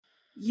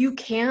You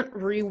can't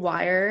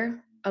rewire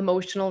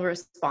emotional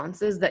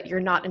responses that you're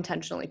not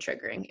intentionally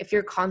triggering. If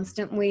you're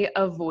constantly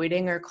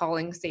avoiding or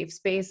calling safe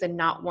space and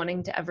not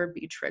wanting to ever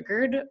be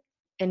triggered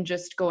and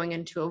just going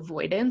into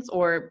avoidance,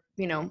 or,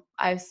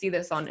 I see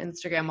this on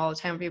Instagram all the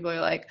time. People are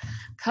like,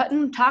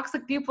 cutting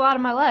toxic people out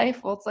of my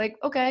life. Well, it's like,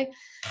 okay,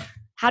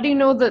 how do you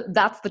know that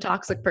that's the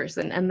toxic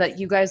person and that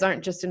you guys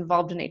aren't just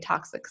involved in a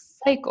toxic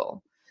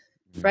cycle?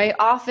 Right?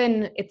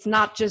 Often it's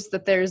not just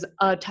that there's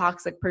a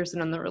toxic person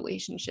in the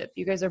relationship.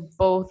 You guys are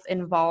both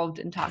involved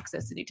in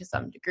toxicity to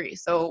some degree.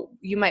 So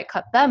you might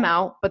cut them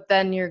out, but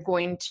then you're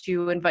going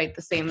to invite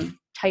the same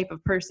type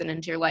of person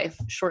into your life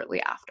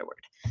shortly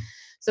afterward.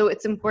 So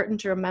it's important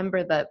to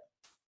remember that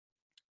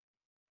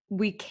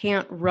we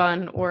can't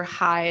run or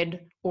hide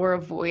or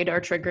avoid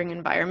our triggering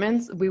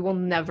environments. We will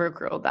never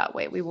grow that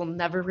way. We will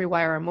never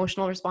rewire our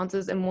emotional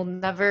responses, and we'll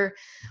never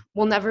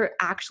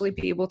actually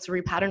be able to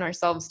repattern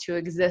ourselves to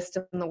exist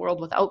in the world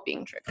without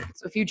being triggered.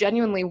 So if you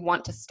genuinely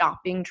want to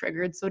stop being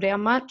triggered so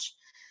damn much,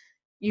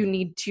 you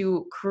need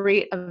to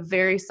create a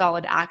very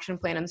solid action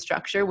plan and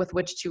structure with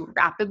which to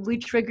rapidly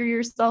trigger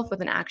yourself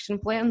with an action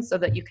plan so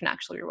that you can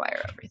actually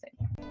rewire everything.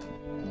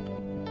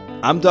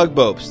 I'm Doug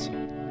Bopst,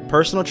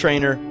 personal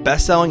trainer,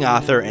 best-selling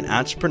author, and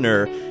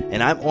entrepreneur,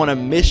 and I'm on a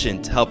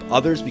mission to help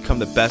others become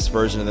the best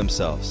version of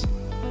themselves.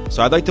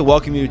 So I'd like to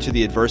welcome you to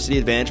the Adversity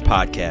Advantage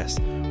podcast,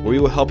 where we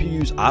will help you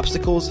use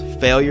obstacles,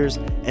 failures,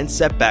 and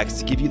setbacks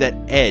to give you that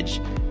edge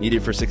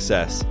needed for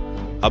success.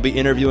 I'll be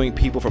interviewing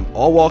people from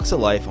all walks of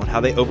life on how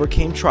they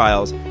overcame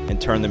trials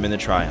and turned them into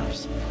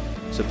triumphs.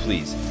 So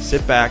please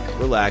sit back,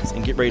 relax,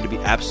 and get ready to be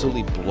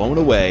absolutely blown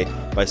away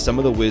by some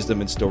of the wisdom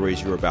and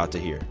stories you're about to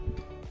hear.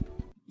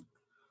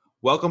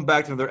 Welcome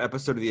back to another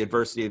episode of the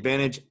Adversity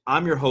Advantage.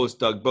 I'm your host,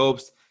 Doug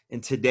Bopst,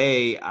 and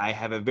today I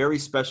have a very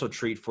special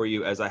treat for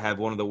you as I have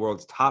one of the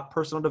world's top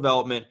personal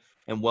development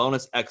and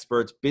wellness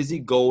experts.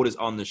 Bizzie Gold is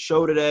on the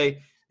show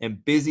today, and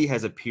Bizzie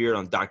has appeared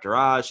on Dr.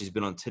 Oz. She's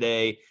been on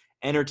Today,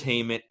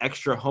 Entertainment,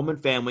 Extra, Home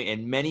and Family,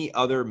 and many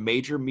other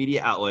major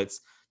media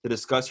outlets to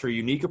discuss her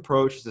unique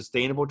approach to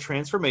sustainable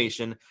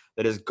transformation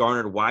that has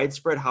garnered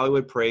widespread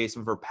Hollywood praise.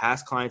 Some of her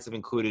past clients have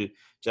included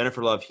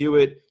Jennifer Love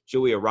Hewitt,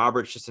 Julia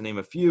Roberts, just to name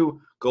a few.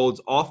 Gold's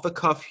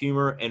off-the-cuff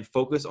humor and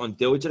focus on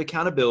diligent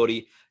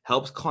accountability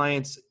helps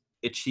clients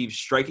achieve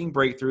striking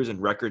breakthroughs in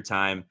record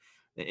time.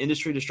 An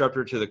industry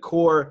disruptor to the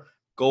core,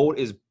 Gold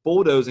is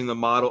bulldozing the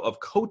model of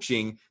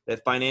coaching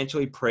that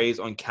financially preys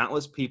on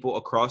countless people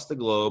across the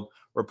globe,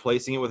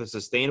 replacing it with a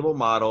sustainable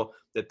model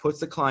that puts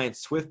the client's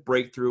swift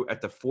breakthrough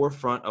at the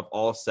forefront of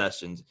all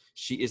sessions.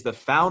 She is the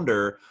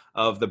founder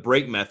of the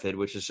Break Method,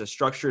 which is a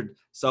structured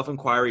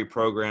self-inquiry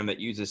program that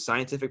uses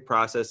scientific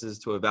processes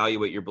to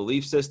evaluate your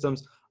belief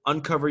systems,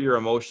 uncover your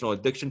emotional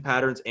addiction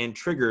patterns and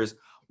triggers,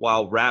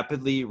 while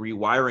rapidly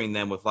rewiring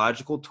them with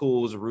logical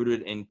tools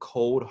rooted in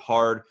cold,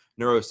 hard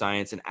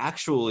neuroscience. And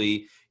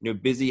actually,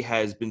 Bizzie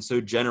has been so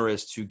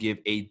generous to give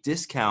a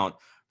discount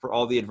for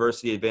all the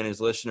Adversity Advantage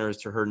listeners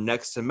to her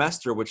next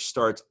semester, which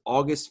starts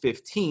August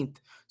 15th.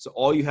 So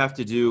all you have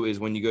to do is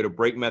when you go to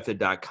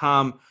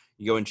breakmethod.com,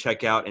 you go and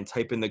check out and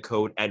type in the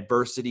code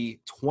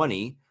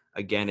adversity20.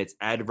 Again, it's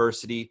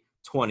adversity20,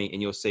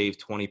 and you'll save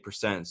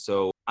 20%.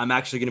 So I'm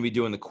actually going to be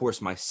doing the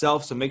course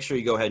myself. So make sure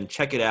you go ahead and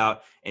check it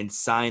out and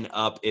sign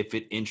up if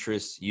it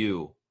interests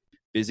you.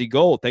 Bizzie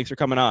Gold, thanks for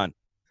coming on.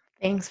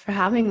 Thanks for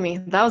having me.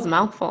 That was a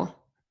mouthful.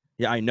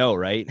 Yeah, I know,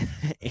 right?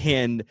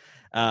 And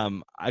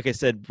like I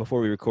said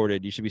before we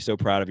recorded, you should be so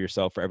proud of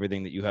yourself for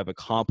everything that you have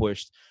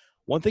accomplished.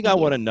 One thing I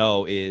want to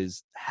know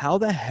is, how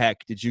the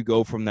heck did you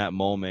go from that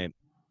moment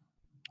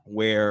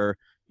where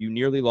you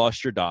nearly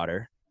lost your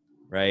daughter,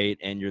 right?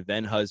 And your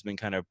then husband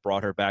kind of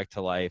brought her back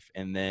to life.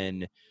 And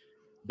then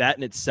that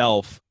in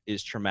itself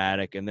is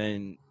traumatic. And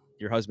then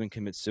your husband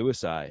commits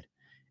suicide.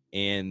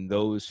 And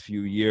those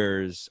few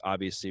years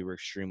obviously were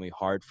extremely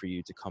hard for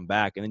you to come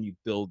back. And then you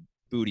build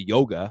Buti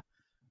Yoga,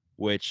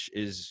 which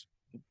is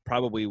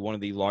probably one of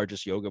the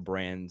largest yoga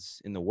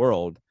brands in the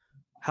world.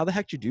 How the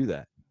heck did you do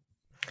that?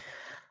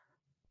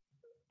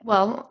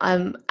 Well,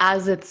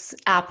 as it's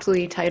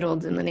aptly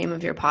titled in the name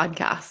of your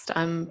podcast,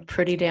 I'm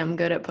pretty damn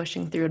good at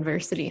pushing through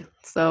adversity.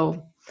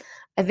 So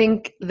I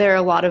think there are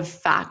a lot of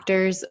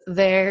factors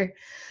there.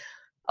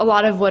 A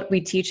lot of what we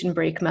teach in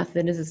Break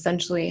Method is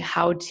essentially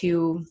how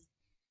to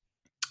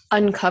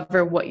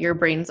uncover what your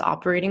brain's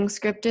operating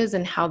script is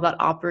and how that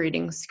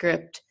operating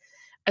script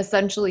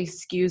essentially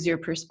skews your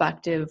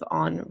perspective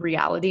on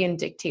reality and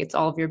dictates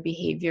all of your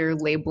behavior,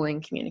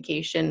 labeling,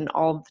 communication,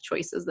 all of the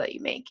choices that you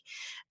make.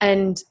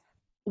 And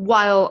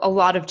while a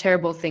lot of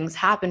terrible things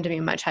happened to me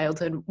in my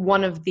childhood,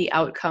 one of the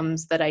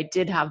outcomes that I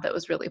did have that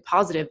was really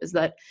positive is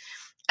that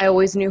I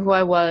always knew who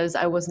I was.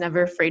 I was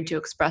never afraid to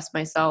express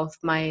myself.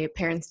 My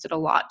parents did a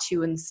lot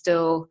to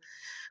instill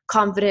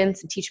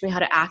confidence and teach me how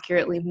to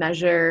accurately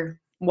measure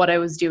what I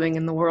was doing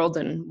in the world,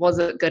 and was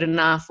it good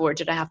enough, or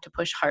did I have to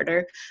push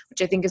harder,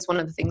 which I think is one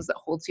of the things that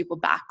holds people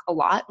back a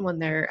lot when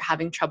they're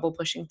having trouble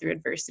pushing through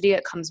adversity.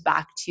 It comes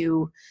back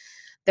to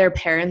their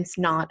parents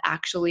not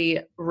actually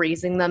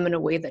raising them in a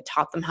way that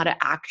taught them how to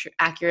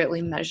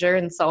accurately measure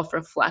and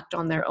self-reflect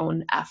on their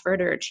own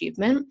effort or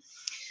achievement.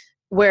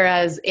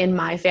 Whereas in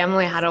my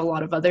family, I had a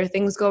lot of other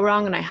things go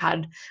wrong. And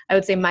I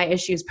would say my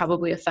issues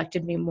probably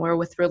affected me more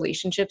with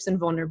relationships and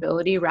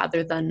vulnerability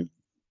rather than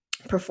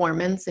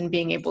performance and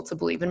being able to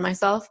believe in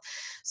myself.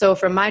 So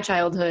from my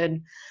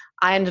childhood,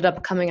 I ended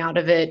up coming out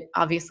of it,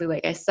 obviously,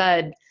 like I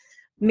said,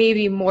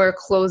 maybe more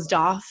closed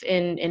off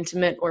in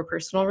intimate or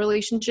personal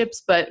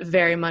relationships, but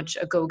very much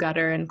a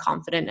go-getter and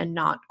confident and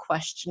not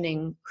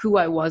questioning who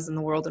I was in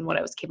the world and what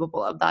I was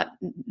capable of. That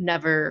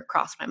never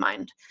crossed my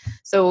mind.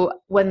 So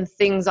when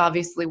things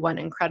obviously went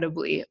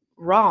incredibly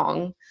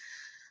wrong,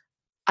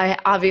 I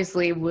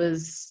obviously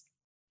was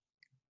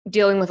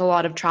dealing with a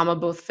lot of trauma,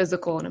 both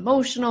physical and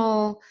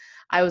emotional.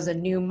 I was a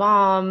new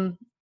mom.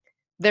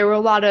 There were a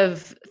lot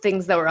of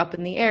things that were up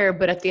in the air,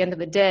 but at the end of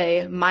the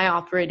day, my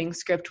operating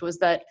script was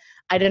that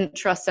I didn't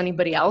trust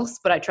anybody else,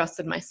 but I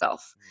trusted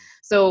myself.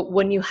 So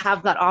when you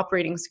have that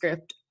operating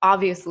script,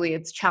 obviously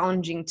it's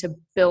challenging to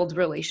build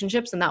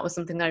relationships. And that was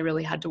something that I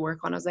really had to work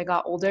on as I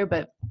got older.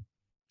 But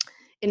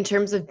in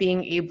terms of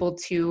being able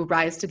to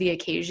rise to the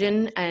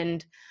occasion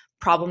and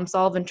problem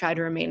solve and try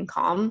to remain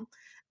calm,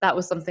 that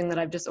was something that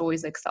I've just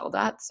always excelled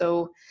at.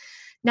 So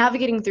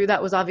navigating through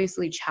that was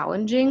obviously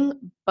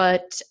challenging,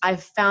 but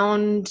I've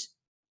found,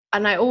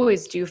 and I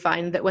always do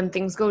find, that when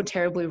things go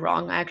terribly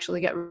wrong, I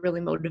actually get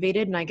really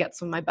motivated and I get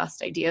some of my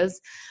best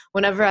ideas.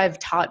 Whenever I've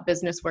taught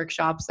business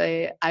workshops,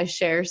 I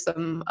share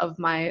some of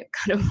my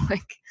kind of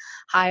like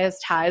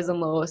highest highs and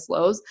lowest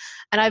lows.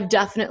 And I've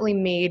definitely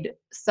made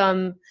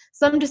some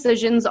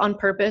decisions on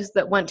purpose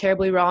that went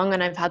terribly wrong.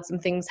 And I've had some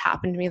things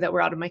happen to me that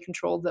were out of my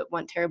control that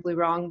went terribly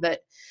wrong, that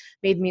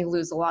made me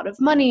lose a lot of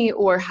money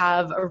or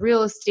have a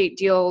real estate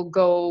deal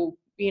go,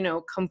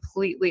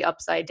 completely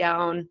upside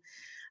down.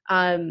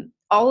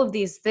 All of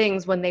these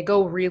things, when they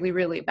go really,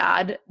 really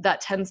bad, that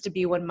tends to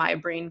be when my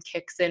brain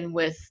kicks in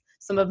with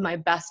some of my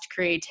best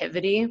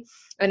creativity.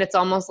 And it's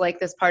almost like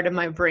this part of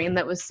my brain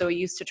that was so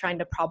used to trying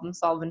to problem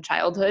solve in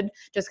childhood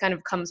just kind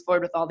of comes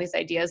forward with all these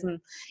ideas.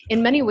 And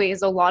in many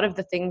ways, a lot of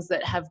the things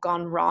that have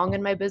gone wrong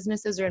in my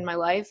businesses or in my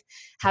life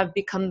have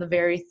become the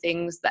very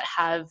things that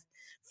have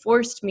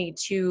forced me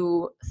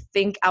to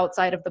think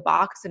outside of the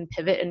box and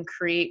pivot and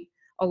create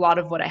a lot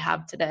of what I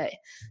have today.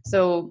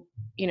 So,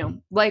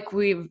 like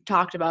we've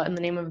talked about in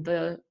the name of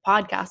the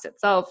podcast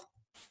itself,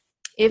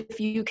 if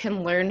you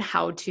can learn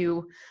how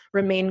to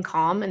remain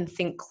calm and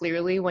think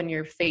clearly when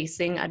you're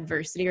facing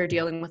adversity or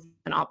dealing with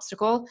an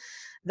obstacle,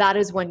 that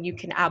is when you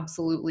can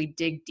absolutely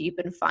dig deep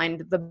and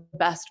find the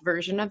best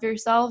version of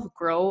yourself,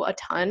 grow a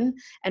ton,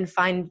 and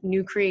find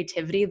new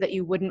creativity that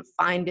you wouldn't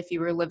find if you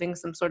were living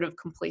some sort of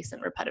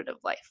complacent, repetitive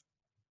life.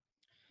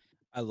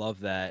 I love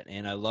that.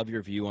 And I love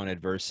your view on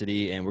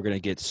adversity. And we're going to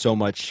get so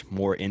much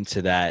more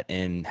into that,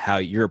 and how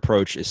your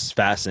approach is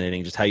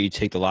fascinating. Just how you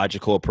take the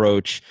logical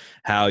approach,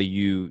 how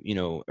you,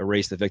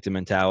 erase the victim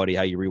mentality,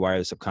 how you rewire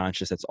the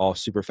subconscious. That's all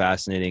super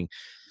fascinating.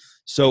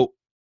 So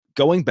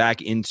going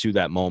back into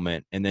that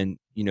moment and then,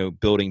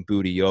 building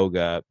Buti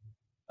Yoga.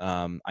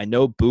 I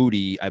know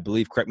Buti, I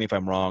believe, correct me if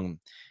I'm wrong,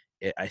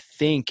 I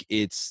think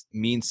it's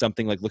means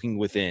something like looking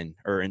within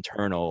or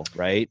internal,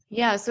 right?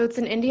 Yeah, so it's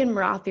an Indian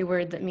Rothi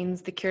word that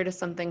means the cure to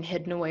something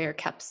hidden away or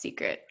kept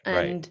secret.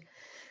 Right. And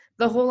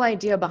the whole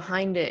idea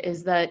behind it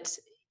is that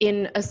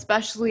in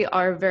especially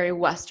our very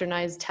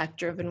westernized,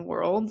 tech-driven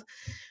world,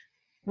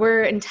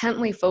 we're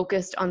intently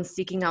focused on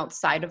seeking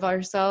outside of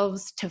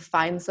ourselves to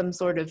find some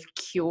sort of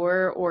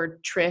cure or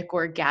trick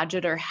or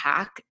gadget or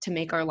hack to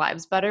make our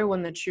lives better,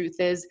 when the truth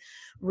is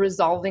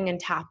resolving and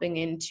tapping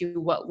into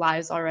what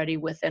lies already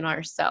within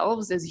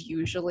ourselves is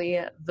usually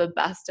the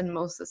best and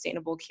most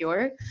sustainable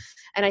cure.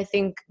 And I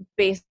think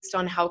based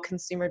on how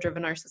consumer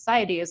driven our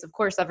society is, of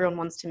course, everyone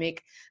wants to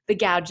make the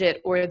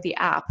gadget or the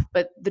app,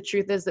 but the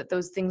truth is that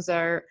those things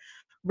are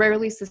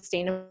rarely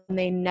sustainable, and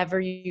they never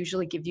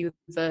usually give you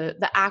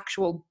the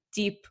actual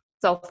deep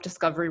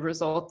self-discovery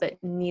result that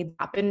needs to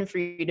happen for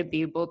you to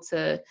be able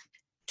to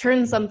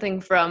turn something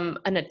from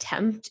an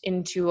attempt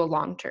into a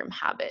long-term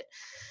habit.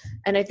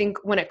 And I think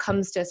when it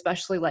comes to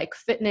especially like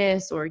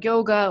fitness or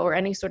yoga or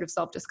any sort of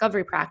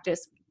self-discovery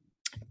practice,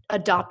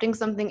 adopting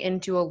something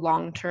into a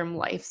long-term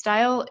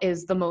lifestyle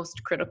is the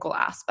most critical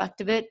aspect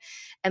of it.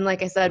 And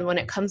like I said, when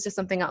it comes to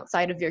something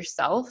outside of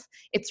yourself,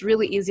 it's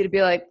really easy to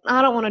be like,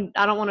 I don't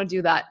want to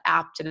do that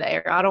app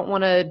today, or I don't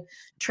want to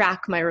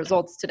track my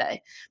results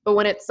today. But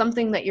when it's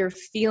something that you're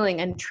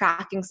feeling and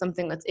tracking,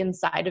 something that's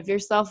inside of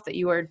yourself that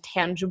you are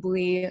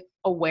tangibly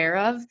aware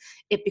of,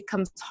 it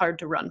becomes hard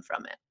to run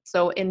from it.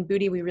 So in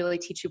Buti, we really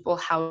teach people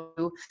how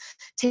to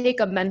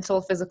take a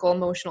mental, physical,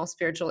 emotional,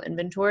 spiritual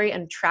inventory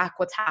and track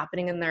what's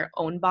happening in their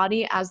own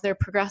body as they're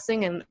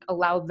progressing, and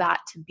allow that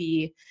to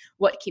be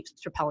what keeps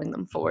propelling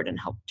them forward and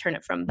help turn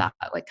it from that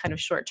like kind of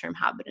short-term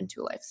habit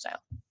into a lifestyle.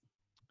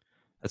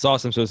 That's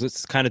awesome. So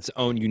it's kind of its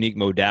own unique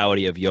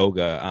modality of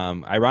yoga.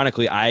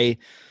 Ironically, I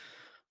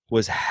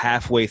was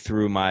halfway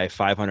through my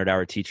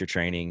 500-hour teacher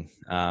training,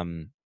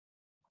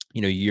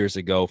 years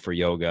ago for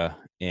yoga.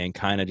 and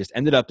kind of just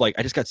ended up like,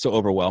 I just got so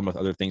overwhelmed with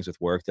other things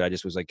with work that I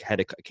just was like,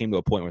 came to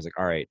a point where I was like,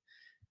 all right,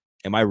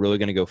 am I really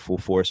going to go full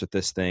force with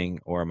this thing,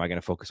 or am I going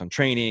to focus on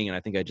training? And I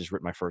think I just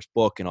wrote my first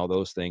book and all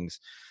those things.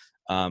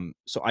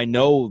 So I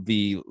know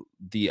the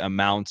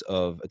amount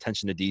of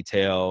attention to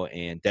detail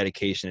and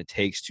dedication it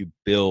takes to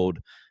build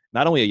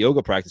not only a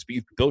yoga practice, but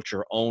you've built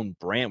your own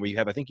brand where you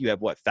have, I think you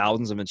have what,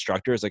 thousands of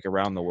instructors like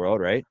around the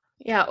world, right?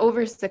 Yeah,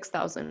 over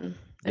 6,000. And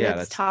Yeah, it's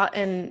that's taught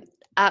in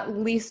at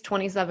least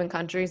 27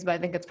 countries, but I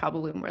think it's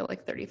probably more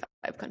like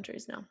 35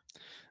 countries now.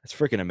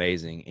 freaking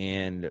amazing.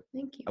 And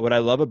Thank you. what I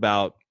love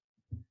about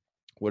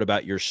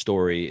your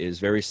story is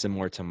very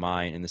similar to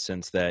mine in the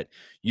sense that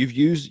you've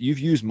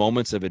used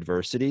moments of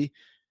adversity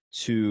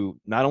to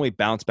not only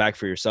bounce back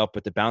for yourself,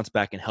 but to bounce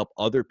back and help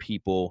other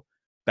people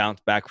bounce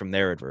back from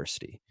their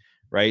adversity,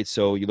 right?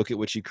 So you look at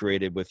what you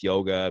created with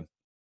yoga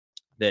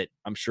that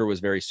I'm sure was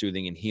very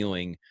soothing and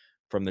healing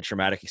from the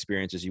traumatic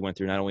experiences you went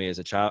through, not only as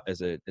a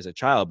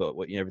child, but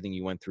everything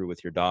you went through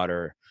with your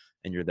daughter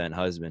and your then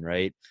husband,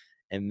 right?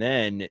 And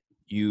then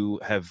you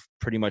have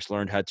pretty much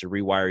learned how to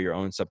rewire your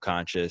own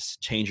subconscious,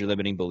 change your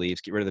limiting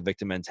beliefs, get rid of the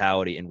victim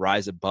mentality, and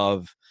rise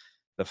above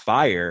the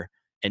fire.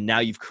 And now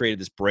you've created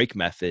this break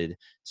method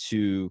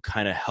to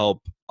kind of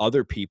help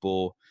other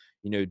people,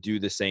 do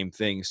the same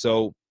thing.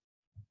 So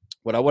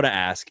what I want to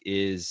ask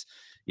is,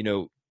 you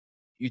know,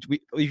 you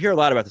hear a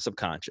lot about the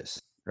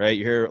subconscious, right?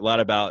 You hear a lot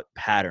about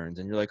patterns,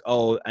 and you're like,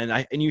 oh,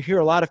 and you hear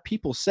a lot of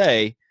people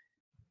say,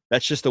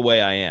 that's just the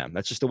way I am.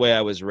 That's just the way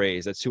I was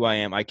raised. That's who I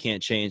am. I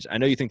can't change. I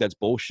know you think that's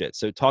bullshit.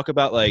 So talk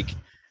about like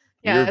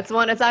Yeah,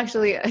 your, it's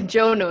actually,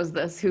 Joe knows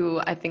this, who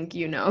I think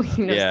you know.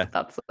 He knows yeah, that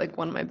that's like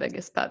one of my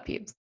biggest pet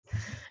peeves.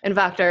 In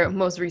fact, our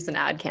most recent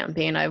ad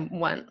campaign, I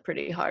went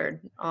pretty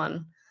hard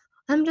on,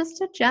 I'm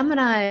just a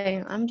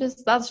Gemini.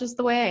 That's just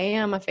the way I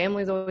am. My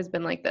family's always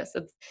been like this.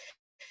 It's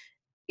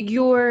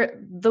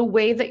the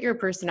way that your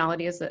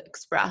personality is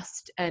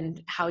expressed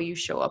and how you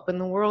show up in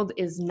the world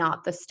is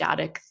not the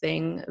static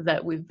thing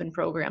that we've been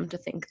programmed to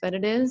think that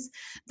it is.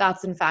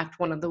 That's in fact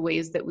one of the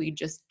ways that we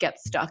just get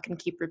stuck and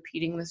keep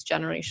repeating this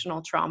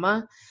generational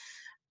trauma.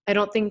 I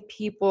don't think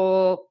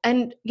people,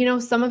 and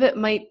some of it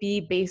might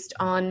be based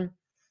on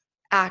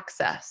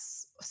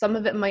access. Some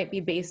of it might be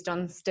based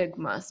on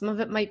stigma. Some of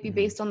it might be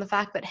based on the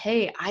fact that,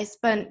 hey, I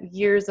spent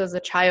years as a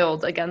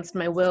child against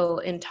my will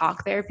in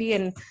talk therapy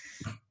and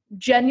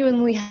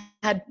genuinely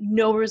had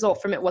no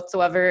result from it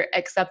whatsoever,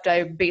 except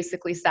I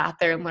basically sat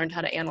there and learned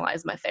how to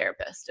analyze my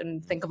therapist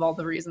and think of all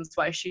the reasons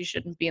why she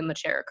shouldn't be in the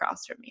chair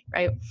across from me,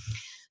 right?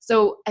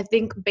 So I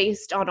think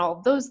based on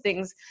all those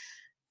things,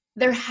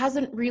 there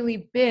hasn't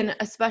really been,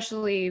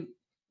 especially,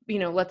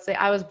 let's say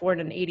I was born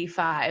in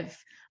 85,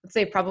 let's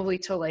say probably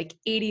till like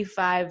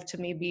 85 to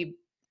maybe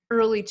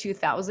early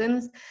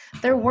 2000s,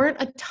 there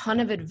weren't a ton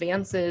of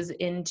advances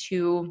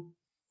into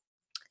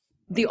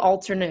the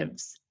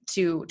alternatives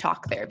to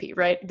talk therapy,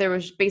 right? There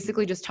was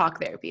basically just talk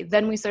therapy.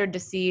 Then we started to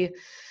see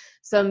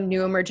some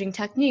new emerging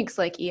techniques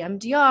like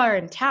EMDR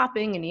and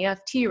tapping and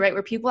EFT, right?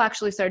 Where people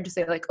actually started to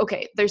say like,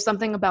 okay, there's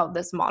something about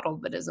this model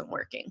that isn't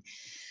working.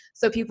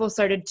 So people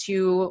started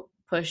to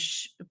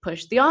push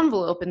the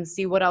envelope and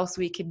see what else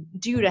we could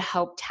do to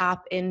help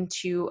tap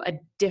into a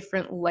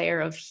different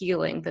layer of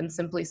healing than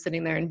simply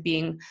sitting there and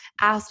being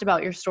asked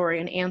about your story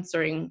and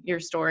answering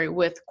your story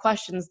with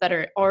questions that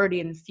are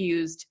already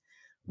infused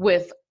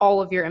with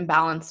all of your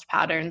imbalanced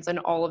patterns and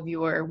all of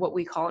your what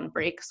we call in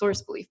break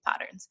source belief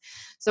patterns.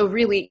 So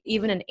really,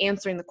 even in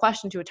answering the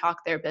question to a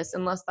talk therapist,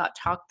 unless that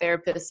talk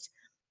therapist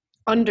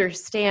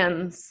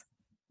understands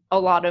a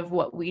lot of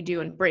what we do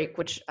in break,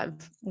 which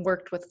I've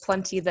worked with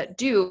plenty that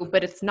do,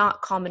 but it's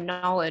not common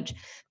knowledge,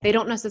 they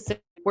don't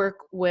necessarily work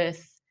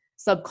with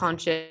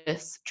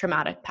subconscious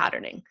traumatic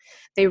patterning.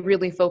 They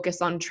really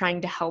focus on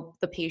trying to help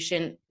the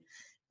patient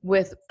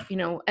with,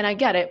 and I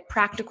get it,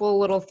 practical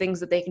little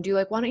things that they can do,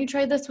 like, why don't you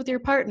try this with your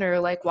partner?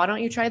 Like, why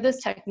don't you try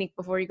this technique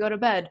before you go to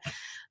bed?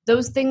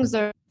 Those things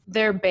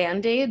they're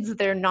band-aids.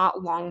 They're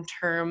not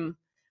long-term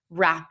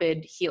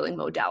rapid healing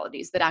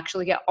modalities that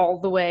actually get all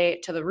the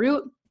way to the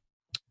root,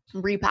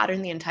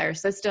 repattern the entire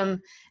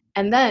system,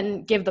 and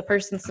then give the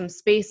person some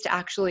space to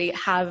actually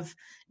have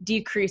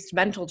decreased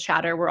mental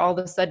chatter, where all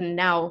of a sudden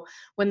now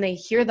when they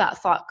hear that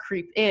thought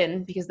creep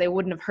in, because they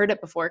wouldn't have heard it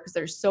before because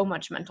there's so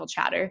much mental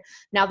chatter,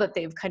 now that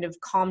they've kind of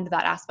calmed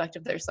that aspect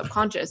of their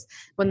subconscious,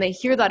 when they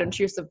hear that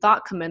intrusive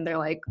thought come in, they're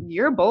like,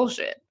 you're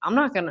bullshit. I'm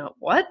not gonna,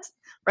 what?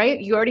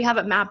 Right? You already have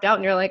it mapped out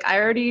and you're like, I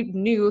already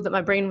knew that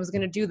my brain was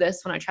going to do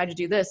this when I tried to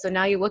do this. So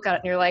now you look at it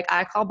and you're like,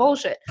 I call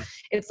bullshit.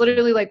 It's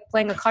literally like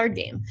playing a card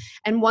game.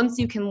 And once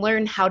you can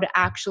learn how to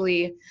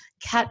actually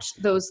catch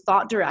those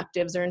thought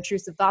directives or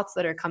intrusive thoughts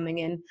that are coming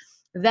in,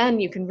 then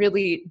you can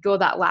really go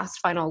that last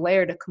final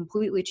layer to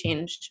completely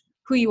change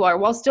who you are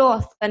while still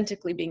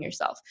authentically being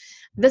yourself.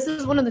 This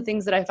is one of the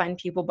things that I find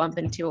people bump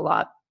into a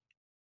lot,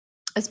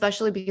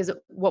 especially because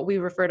what we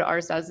refer to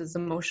ours as is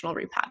emotional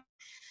repack.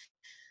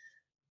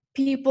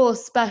 People,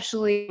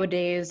 especially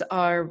nowadays,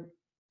 are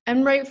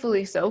And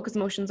rightfully so, because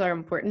emotions are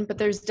important, but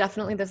there's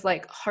definitely this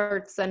like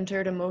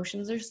heart-centered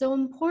emotions are so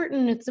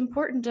important. It's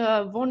important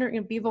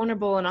to be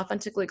vulnerable and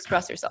authentically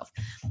express yourself.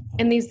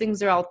 And these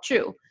things are all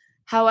true.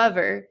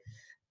 However,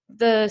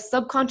 the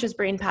subconscious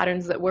brain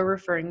patterns that we're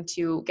referring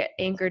to get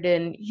anchored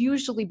in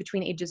usually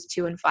between ages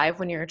 2 and 5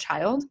 when you're a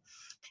child.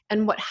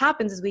 And what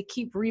happens is we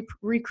keep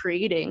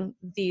recreating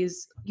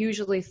these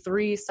usually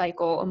 3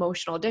 cycle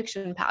emotional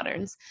addiction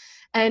patterns.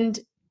 And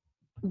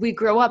we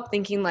grow up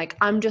thinking like,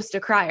 I'm just a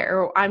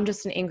crier, or I'm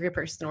just an angry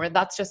person, or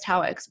that's just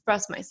how I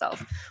express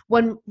myself.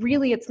 When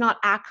really it's not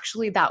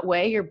actually that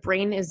way. Your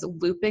brain is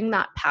looping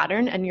that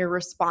pattern and you're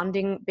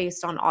responding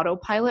based on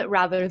autopilot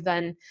rather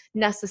than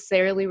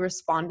necessarily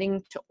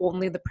responding to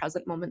only the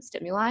present moment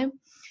stimuli.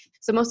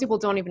 So most people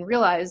don't even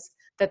realize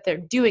that they're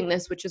doing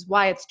this, which is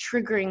why it's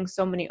triggering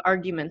so many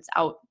arguments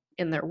out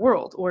in their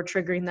world, or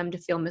triggering them to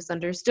feel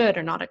misunderstood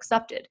or not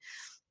accepted,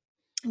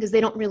 because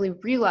they don't really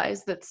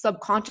realize that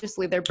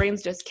subconsciously their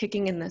brain's just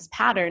kicking in this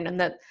pattern, and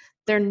that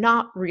they're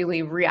not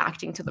really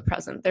reacting to the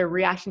present. They're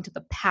reacting to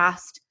the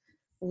past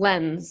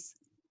lens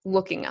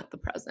looking at the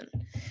present,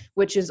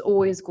 which is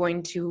always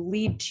going to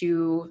lead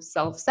to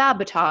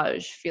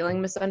self-sabotage, feeling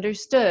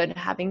misunderstood,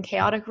 having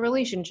chaotic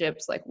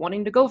relationships, like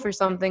wanting to go for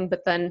something,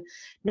 but then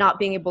not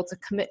being able to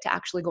commit to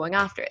actually going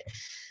after it.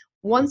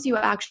 Once you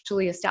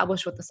actually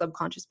establish what the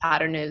subconscious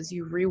pattern is,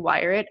 you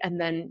rewire it,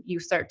 and then you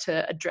start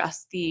to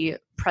address the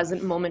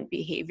present moment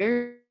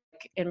behavior.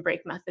 In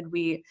Break Method,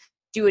 we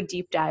do a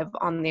deep dive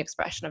on the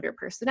expression of your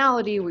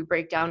personality. We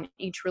break down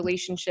each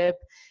relationship.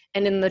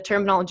 And in the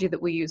terminology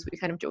that we use, we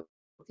kind of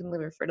jokingly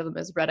refer to them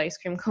as red ice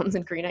cream cones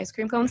and green ice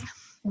cream cones.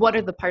 What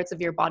are the parts of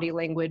your body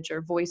language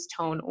or voice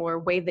tone or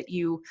way that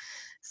you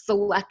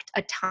select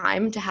a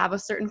time to have a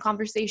certain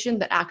conversation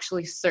that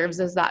actually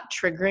serves as that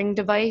triggering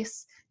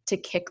device to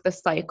kick the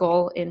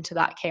cycle into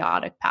that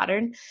chaotic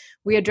pattern?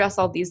 We address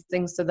all these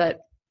things so that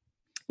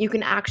you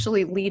can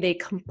actually lead a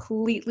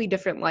completely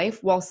different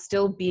life while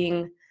still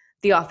being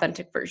the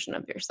authentic version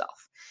of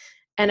yourself.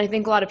 And I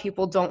think a lot of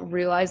people don't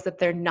realize that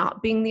they're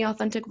not being the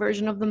authentic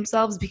version of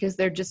themselves because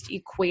they're just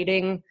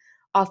equating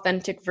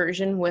authentic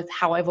version with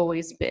how I've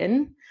always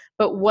been.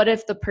 But what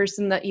if the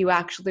person that you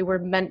actually were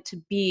meant to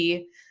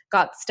be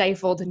got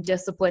stifled and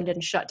disciplined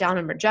and shut down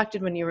and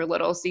rejected when you were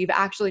little? So you've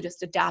actually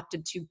just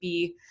adapted to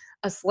be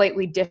a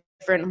slightly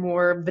different,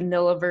 more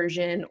vanilla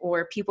version,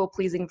 or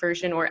people-pleasing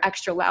version, or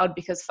extra loud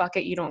because fuck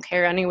it, you don't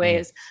care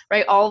anyways,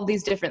 right? All of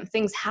these different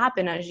things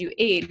happen as you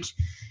age,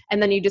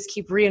 and then you just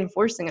keep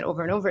reinforcing it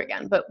over and over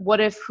again. But what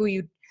if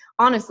we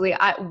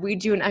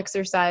do an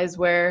exercise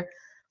where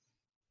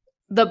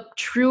the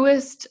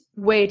truest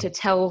way to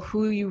tell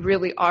who you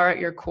really are at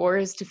your core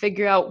is to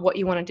figure out what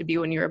you wanted to be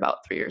when you were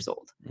about 3 years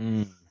old.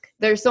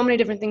 There's so many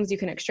different things you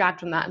can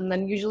extract from that. And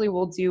then usually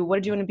we'll do, what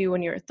did you want to be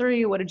when you were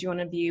 3? What did you want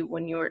to be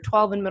when you were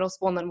 12 in middle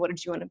school? And then what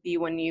did you want to be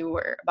when you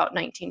were about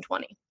 19,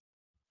 20?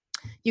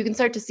 You can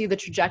start to see the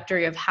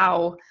trajectory of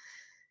how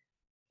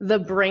the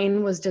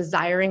brain was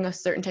desiring a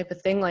certain type of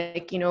thing.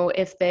 Like,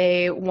 if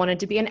they wanted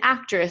to be an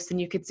actress,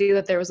 and you could see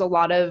that there was a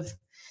lot of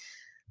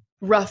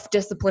rough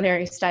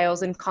disciplinary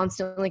styles and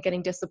constantly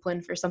getting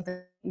disciplined for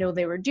something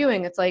they were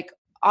doing. It's like,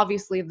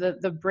 obviously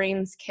the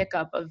brain's kick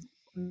up of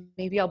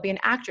maybe I'll be an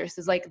actress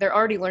is like, they're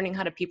already learning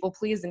how to people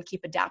please and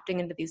keep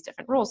adapting into these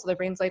different roles. So their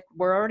brain's like,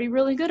 we're already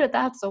really good at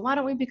that, so why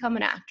don't we become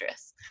an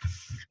actress?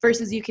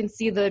 Versus you can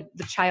see the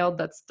child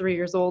that's 3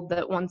 years old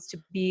that wants to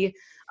be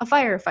a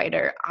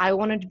firefighter. I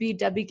wanted to be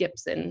Debbie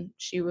Gibson.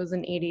 She was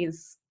an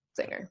 80s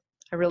singer.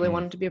 I really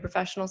wanted to be a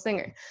professional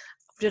singer.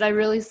 Did I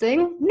really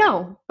sing?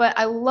 No, but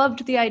I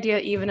loved the idea,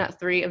 even at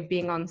 3, of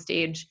being on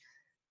stage,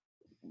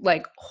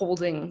 like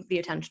holding the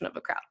attention of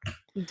a crowd.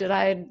 Did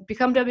I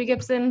become Debbie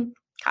Gibson?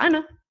 Kind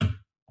of.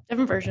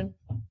 Different version.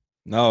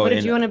 No. What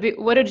did you want to be?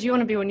 What did you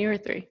want to be when you were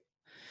 3?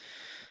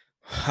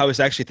 I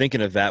was actually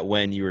thinking of that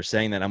when you were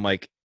saying that. I'm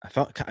like, I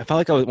felt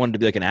like I wanted to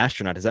be like an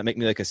astronaut. Does that make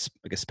me like a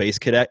space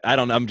cadet? I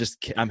don't know.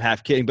 I'm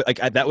half kidding, but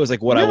like that was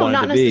like what I wanted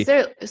not to be.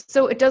 necessarily.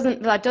 So it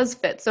doesn't. That does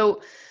fit.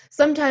 So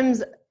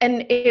sometimes,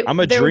 and I'm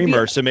a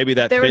dreamer, so maybe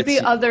that there fits. would be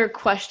other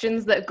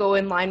questions that go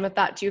in line with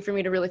that too for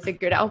me to really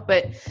figure it out.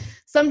 But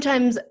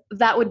sometimes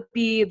that would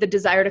be the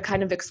desire to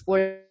kind of explore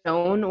the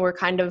unknown, or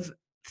kind of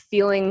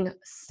feeling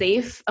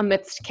safe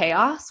amidst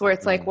chaos, where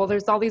it's like, well,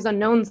 there's all these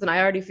unknowns and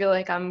I already feel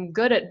like I'm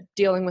good at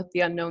dealing with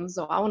the unknowns,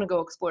 so I want to go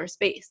explore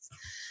space.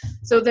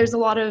 So there's a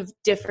lot of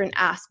different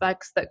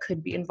aspects that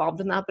could be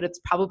involved in that, but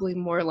it's probably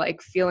more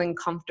like feeling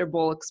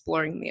comfortable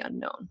exploring the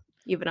unknown,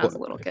 even as a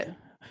little kid.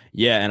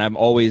 Yeah, and I'm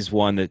always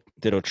one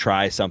that'll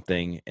try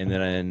something, and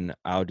then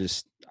I'll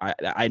just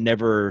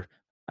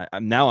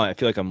now I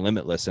feel like I'm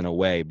limitless in a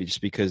way, but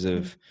just because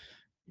of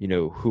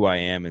who I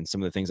am and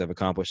some of the things I've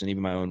accomplished, and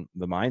even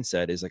the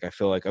mindset is like, I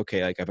feel like,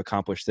 okay, like I've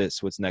accomplished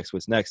this, what's next?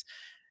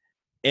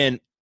 And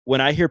when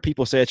I hear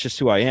people say it's just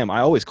who I am, I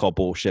always call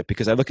bullshit,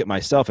 because I look at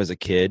myself as a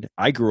kid.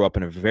 I grew up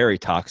in a very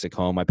toxic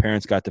home. My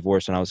parents got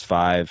divorced when I was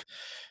 5.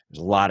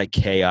 There's a lot of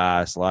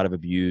chaos, a lot of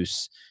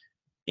abuse.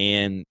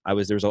 And there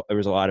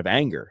was a lot of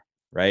anger,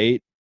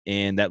 right?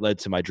 And that led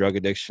to my drug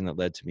addiction, that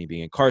led to me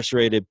being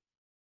incarcerated.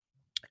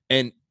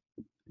 And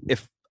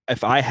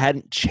if I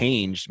hadn't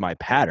changed my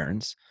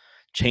patterns,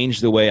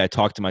 changed the way I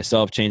talk to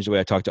myself, changed the way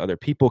I talk to other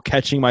people,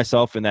 catching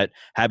myself in that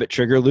habit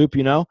trigger loop,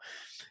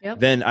 Yep.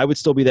 then I would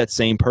still be that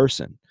same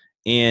person.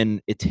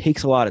 And it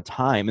takes a lot of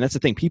time. And that's the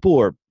thing. People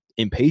are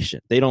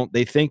impatient.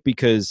 They think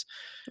because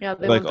Yeah,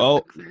 they they're like,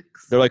 want the oh, quick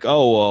fix.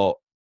 well,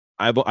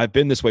 I've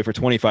been this way for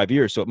 25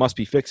 years, so it must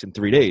be fixed in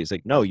 3 days.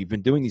 Like, no, you've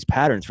been doing these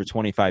patterns for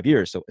 25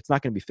 years, so it's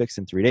not going to be fixed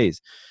in 3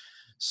 days.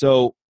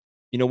 So,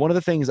 one of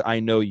the things I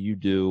know you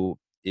do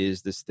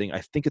is this thing. I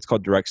think it's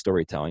called direct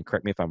storytelling.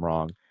 Correct me if I'm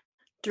wrong.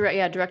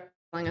 Direct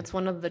telling. It's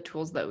one of the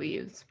tools that we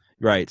use.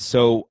 Right.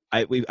 So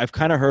I've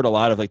kind of heard a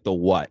lot of like the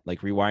what,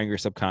 like rewiring your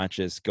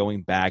subconscious,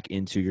 going back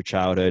into your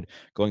childhood,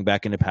 going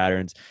back into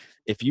patterns.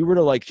 If you were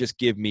to like just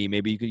give me,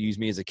 maybe you could use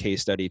me as a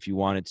case study if you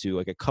wanted to,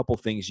 like a couple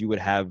things you would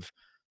have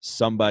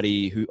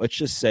somebody who, let's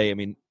just say, I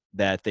mean,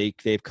 that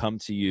they've come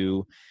to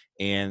you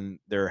and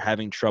they're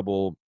having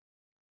trouble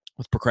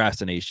with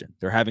procrastination.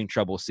 They're having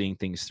trouble seeing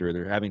things through.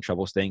 They're having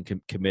trouble staying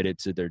committed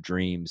to their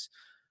dreams,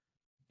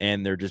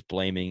 and they're just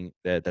blaming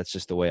that's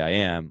just the way I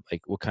am.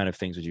 Like, what kind of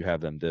things would you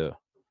have them do?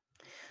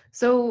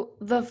 So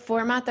the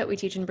format that we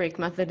teach in Break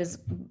Method is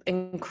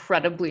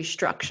incredibly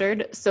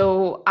structured.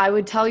 So I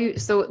would tell you,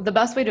 so the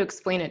best way to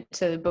explain it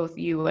to both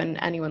you and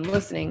anyone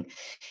listening,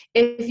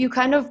 if you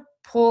kind of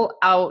pull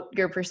out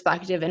your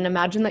perspective and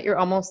imagine that you're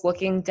almost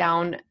looking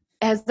down,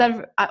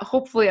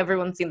 hopefully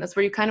everyone's seen this,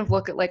 where you kind of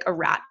look at like a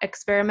rat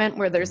experiment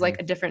where there's like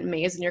a different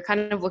maze and you're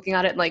kind of looking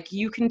at it like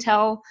you can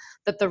tell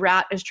that the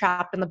rat is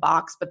trapped in the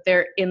box, but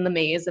they're in the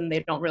maze and they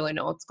don't really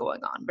know what's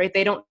going on, right?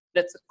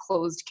 It's a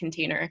closed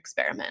container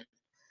experiment.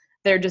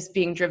 They're just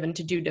being driven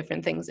to do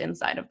different things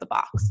inside of the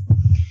box.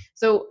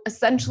 So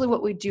essentially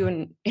what we do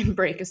in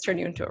Break is turn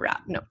you into a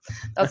rat. No,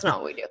 that's not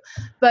what we do.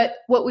 But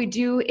what we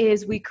do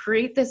is we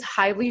create this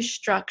highly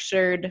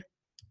structured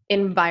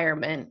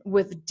environment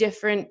with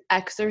different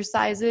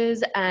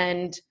exercises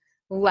and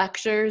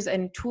lectures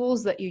and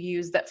tools that you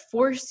use that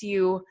force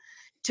you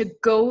to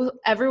go,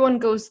 everyone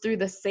goes through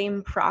the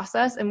same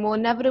process and will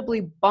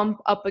inevitably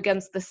bump up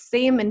against the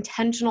same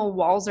intentional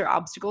walls or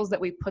obstacles that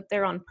we put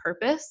there on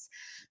purpose,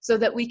 so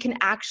that we can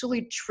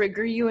actually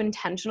trigger you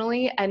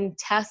intentionally and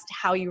test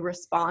how you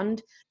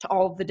respond to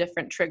all of the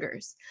different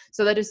triggers.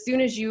 So that as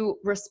soon as you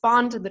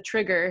respond to the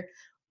trigger,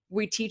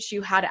 we teach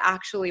you how to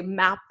actually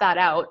map that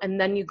out. And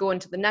then you go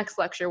into the next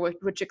lecture,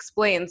 which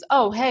explains,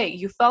 oh, hey,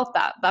 you felt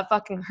that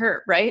fucking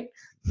hurt, right?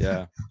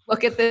 Yeah.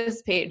 Look at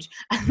this page.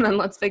 And then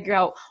let's figure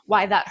out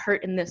why that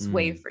hurt in this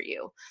way for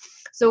you.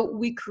 So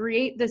we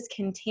create this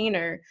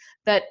container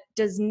that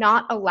does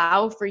not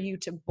allow for you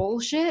to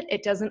bullshit.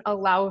 It doesn't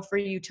allow for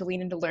you to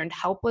lean into learned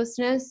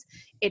helplessness.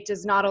 It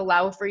does not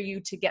allow for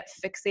you to get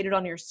fixated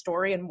on your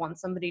story and want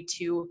somebody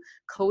to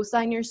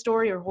co-sign your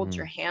story or hold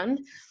your hand.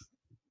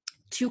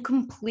 To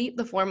complete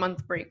the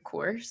 4-month Break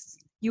course,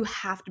 you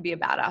have to be a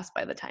badass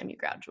by the time you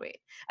graduate.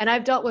 And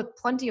I've dealt with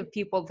plenty of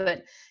people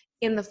that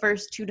in the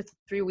first 2 to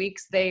 3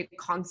 weeks, they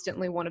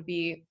constantly want to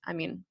be, I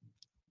mean,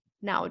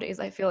 nowadays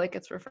I feel like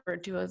it's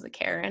referred to as a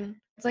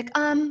Karen. It's like,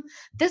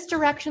 this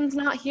direction's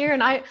not here.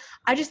 And I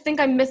just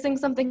think I'm missing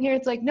something here.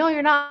 It's like, no,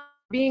 you're not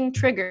being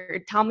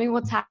triggered. Tell me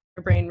what's happening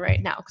in your brain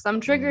right now, because I'm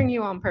triggering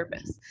you on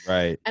purpose.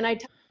 Right. And I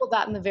tell people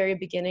that in the very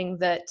beginning,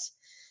 that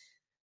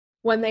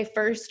when they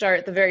first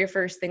start, the very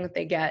first thing that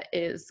they get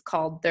is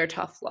called their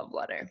tough love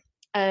letter.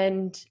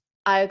 And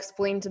I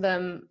explain to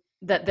them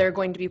that there are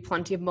going to be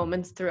plenty of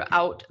moments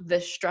throughout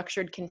this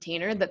structured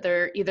container that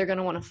they're either going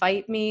to want to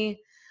fight me,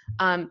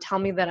 tell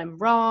me that I'm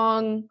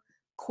wrong,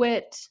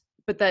 quit,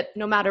 but that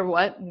no matter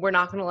what, we're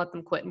not going to let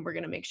them quit, and we're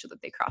going to make sure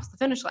that they cross the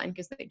finish line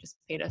because they just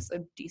paid us a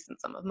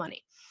decent sum of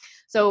money.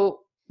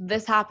 So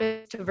this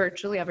happens to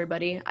virtually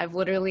everybody. I've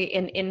literally,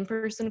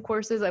 in-person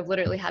courses, I've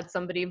literally had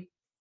somebody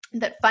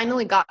that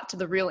finally got to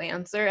the real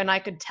answer, and I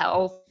could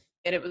tell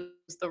that it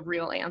was the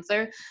real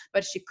answer,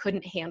 but she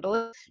couldn't handle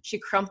it. She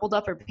crumpled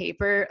up her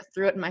paper,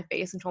 threw it in my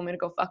face, and told me to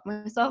go fuck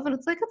myself. And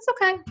it's like, it's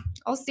okay.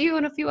 I'll see you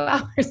in a few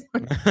hours.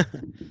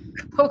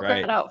 Poke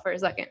that out for a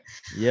second.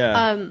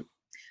 Yeah.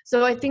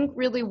 So I think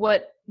really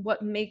what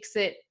makes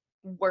it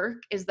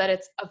work is that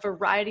it's a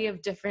variety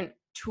of different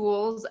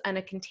tools and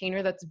a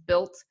container that's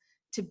built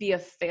to be a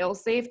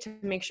fail-safe, to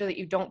make sure that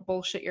you don't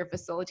bullshit your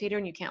facilitator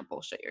and you can't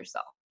bullshit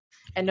yourself.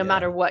 And no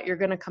matter what, you're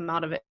going to come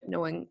out of it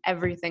knowing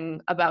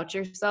everything about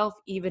yourself,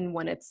 even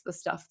when it's the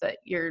stuff that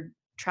you're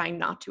trying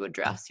not to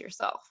address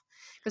yourself.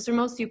 Because for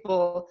most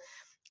people,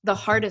 the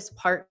hardest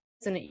part,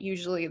 and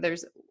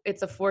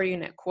it's a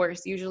 4-unit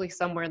course, usually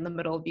somewhere in the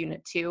middle of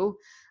unit 2.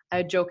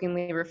 I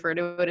jokingly refer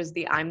to it as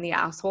the I'm the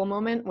asshole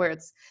moment, where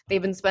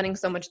they've been spending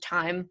so much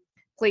time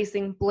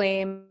placing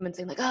blame and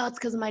saying like, oh, it's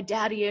because of my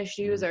daddy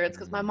issues, or it's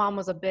because my mom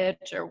was a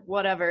bitch, or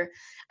whatever.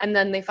 And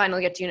then they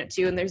finally get to unit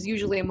 2, and there's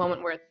usually a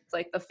moment where it's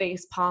like the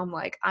face palm,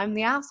 like, I'm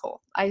the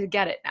asshole. I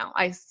get it now.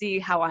 I see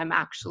how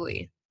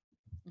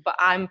but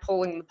I'm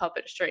pulling the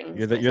puppet strings.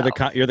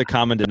 You're the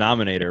common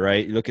denominator,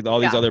 right? You look at all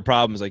these other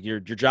problems, like your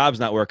job's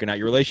not working out,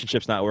 your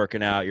relationship's not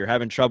working out, you're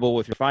having trouble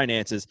with your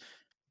finances.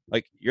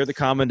 Like, you're the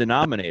common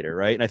denominator,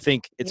 right? And I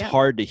think it's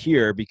hard to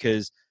hear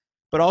because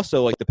But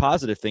also, like, the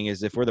positive thing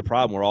is if we're the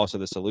problem, we're also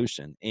the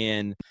solution.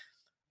 And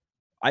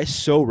I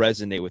so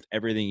resonate with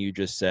everything you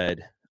just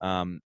said,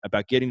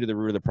 about getting to the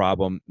root of the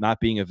problem, not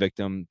being a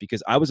victim,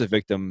 because I was a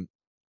victim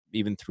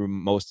even through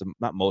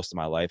not most of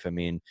my life. I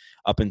mean,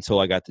 up until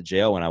I got to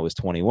jail when I was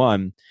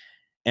 21.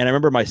 And I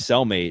remember my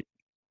cellmate,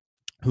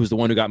 who's the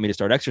one who got me to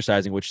start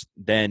exercising, which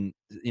then,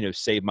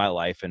 saved my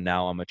life. And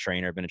now I'm a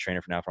trainer. I've been a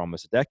trainer for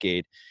almost a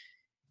decade.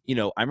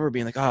 I remember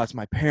being like, oh, it's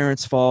my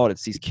parents' fault.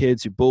 It's these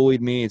kids who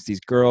bullied me. It's these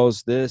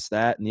girls, this,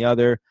 that, and the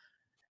other.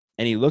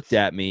 And he looked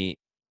at me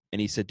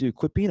and he said, dude,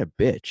 quit being a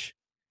bitch.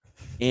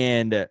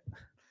 And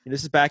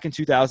this is back in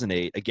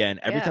 2008. Again,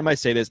 every Yeah. time I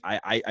say this,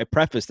 I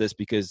preface this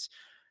because,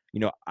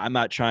 I'm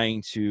not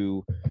trying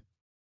to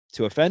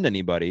offend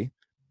anybody,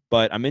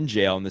 but I'm in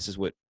jail. And this is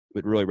what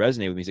really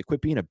resonated with me. He said,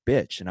 quit being a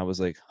bitch. And I was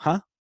like, huh?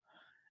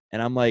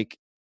 And I'm like,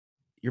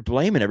 you're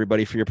blaming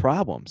everybody for your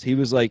problems. He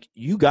was like,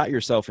 you got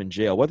yourself in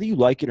jail. Whether you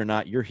like it or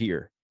not, you're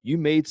here. You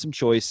made some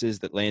choices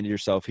that landed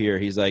yourself here.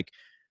 He's like,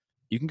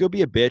 you can go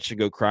be a bitch and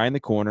go cry in the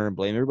corner and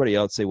blame everybody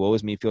else, say, woe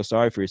is me, feel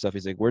sorry for yourself.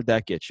 He's like, where'd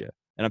that get you?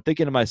 And I'm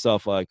thinking to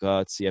myself, like, oh,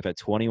 let's see, I've had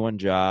 21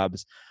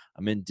 jobs.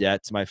 I'm in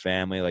debt to my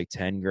family, like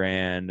 10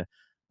 grand.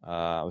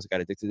 I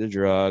got addicted to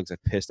drugs. I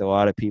pissed a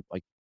lot of people,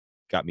 like,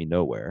 got me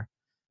nowhere.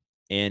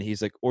 And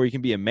he's like, or you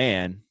can be a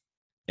man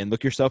and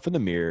look yourself in the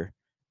mirror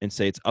and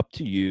say, it's up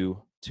to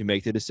you to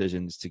make the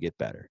decisions to get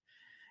better.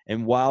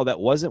 And while that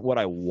wasn't what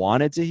I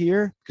wanted to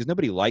hear, because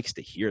nobody likes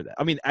to hear that.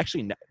 I mean,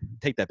 actually,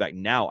 take that back.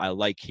 Now I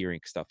like hearing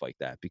stuff like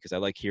that because I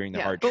like hearing the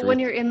Yeah, hard but truth. when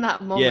you're in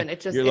that Yeah,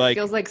 moment, you're it like,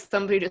 feels like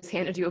somebody just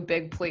handed you a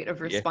big plate of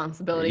yeah,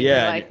 responsibility and you're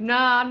yeah. And like,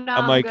 nah, I'm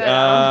I'm like, good.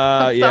 I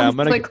don't that yeah,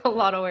 sounds like a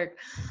lot of work.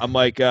 I'm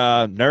like,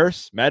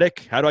 nurse,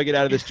 medic, how do I get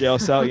out of this jail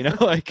cell?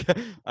 Like,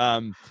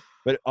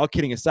 but all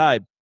kidding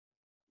aside,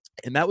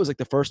 and that was like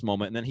the first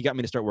moment. And then he got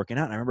me to start working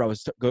out. And I remember I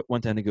was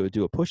one time to go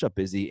do a push-up,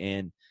 Bizzie,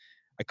 and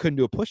I couldn't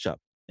do a push-up.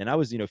 And I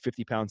was,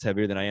 50 pounds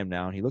heavier than I am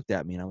now. And he looked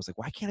at me and I was like,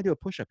 why can't I do a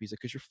push-up? He's like,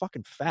 because you're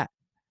fucking fat.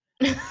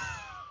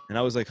 And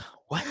I was like,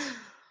 what?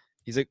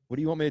 He's like, what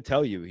do you want me to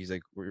tell you? He's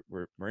like,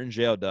 we're in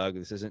jail, Doug.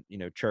 This isn't,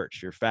 church.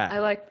 You're fat. I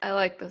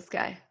like this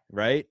guy.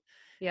 Right.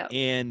 Yeah.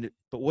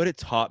 But what it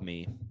taught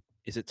me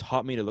is it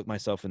taught me to look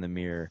myself in the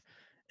mirror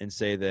and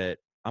say that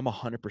I'm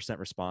 100%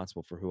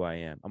 responsible for who I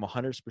am. I'm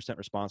 100%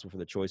 responsible for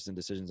the choices and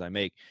decisions I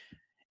make.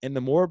 And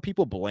the more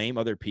people blame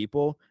other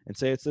people and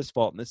say it's this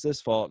fault and it's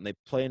this fault, and they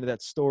play into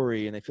that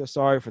story and they feel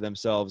sorry for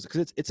themselves,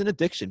 because it's an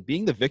addiction.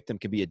 Being the victim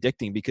can be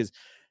addicting because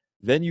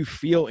then you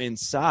feel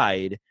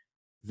inside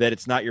that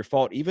it's not your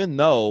fault, even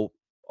though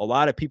a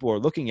lot of people are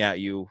looking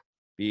at you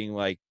being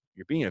like,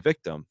 you're being a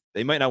victim.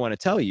 They might not want to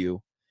tell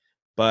you,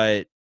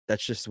 but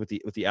that's just what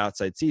the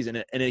outside sees. And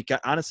it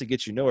honestly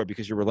gets you nowhere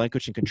because you're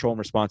relinquishing control and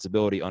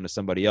responsibility onto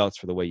somebody else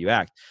for the way you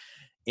act.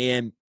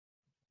 And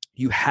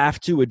you have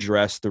to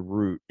address the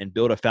root and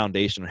build a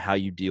foundation on how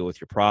you deal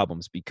with your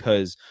problems,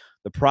 because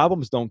the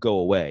problems don't go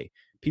away.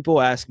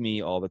 People ask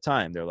me all the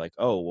time. They're like,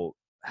 oh, well,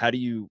 how do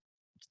you,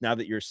 now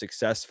that you're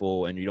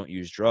successful and you don't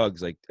use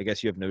drugs, like, I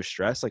guess you have no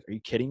stress. Like, are you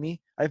kidding me?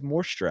 I have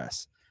more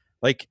stress,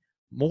 like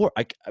more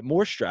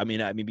stress. I mean,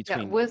 Yeah,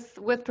 between,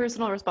 with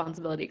personal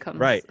responsibility comes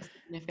right. a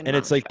significant And amount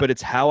it's of like, stress. but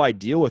it's how I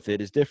deal with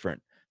it is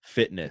different.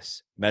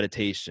 Fitness,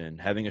 meditation,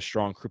 having a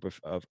strong group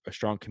of a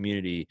strong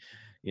community,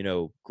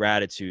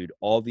 gratitude,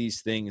 all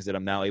these things that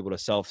I'm now able to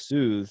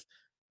self-soothe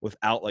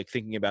without like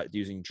thinking about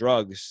using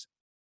drugs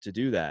to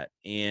do that.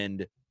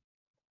 And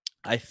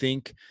I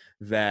think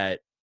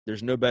that there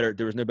was no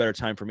better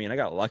time for me. And I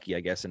got lucky, I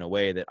guess, in a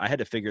way that I had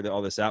to figure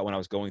all this out when I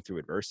was going through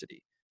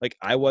adversity. Like,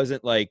 I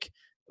wasn't like,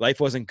 life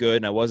wasn't good.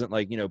 And I wasn't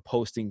like,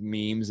 posting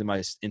memes in my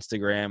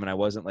Instagram, and I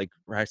wasn't like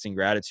practicing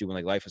gratitude when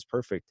like life was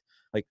perfect.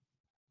 Like,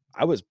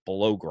 I was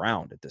below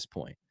ground at this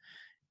point.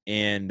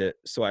 And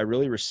so I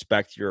really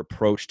respect your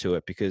approach to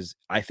it, because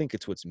I think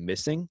it's what's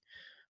missing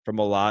from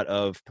a lot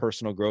of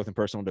personal growth and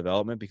personal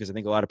development, because I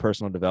think a lot of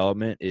personal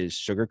development is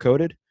sugar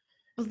coated.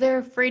 Well, they're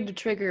afraid to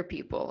trigger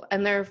people,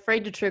 and they're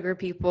afraid to trigger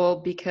people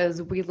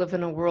because we live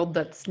in a world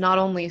that's not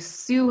only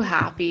sue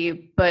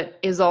happy, but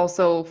is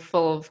also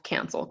full of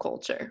cancel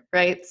culture,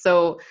 right?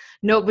 So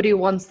nobody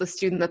wants the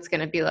student that's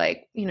going to be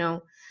like,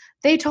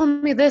 they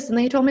told me this and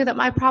they told me that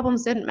my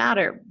problems didn't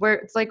matter. Where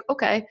it's like,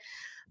 okay,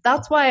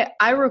 that's why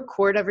I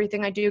record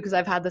everything I do, because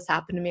I've had this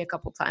happen to me a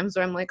couple times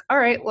where I'm like, all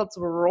right, let's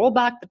roll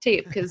back the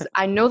tape, because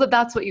I know that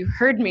that's what you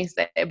heard me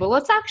say, but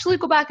let's actually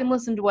go back and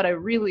listen to what I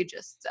really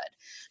just said,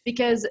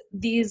 because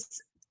these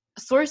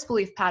source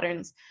belief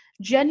patterns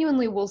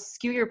genuinely will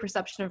skew your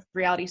perception of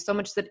reality so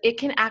much that it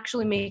can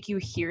actually make you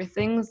hear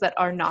things that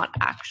are not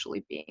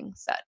actually being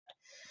said.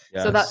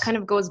 So that Yes. kind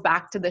of goes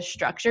back to the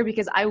structure,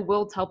 because I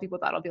will tell people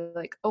that. I'll be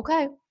like,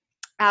 okay,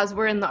 as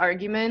we're in the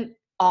argument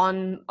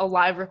on a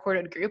live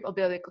recorded group, I'll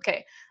be like,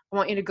 okay, I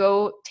want you to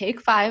go take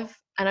 5,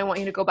 and I want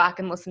you to go back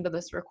and listen to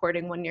this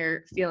recording when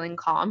you're feeling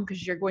calm,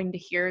 because you're going to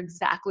hear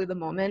exactly the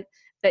moment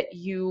that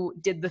you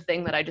did the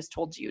thing that I just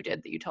told you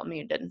did, that you told me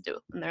you didn't do.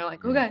 And they're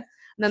like, okay. And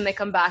then they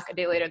come back a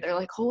day later, they're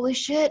like, holy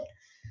shit,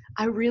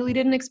 I really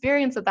didn't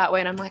experience it that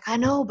way. And I'm like, I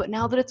know, but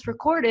now that it's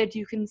recorded,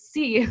 you can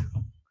see.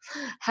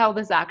 how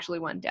this actually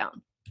went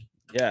down.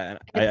 Yeah.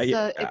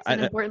 It's an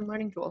important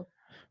learning tool.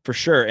 For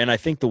sure. And I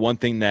think the one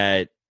thing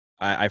that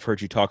I've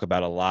heard you talk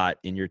about a lot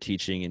in your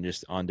teaching and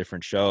just on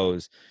different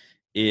shows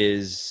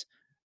is,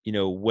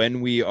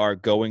 when we are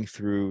going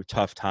through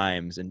tough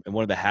times, and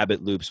one of the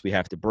habit loops we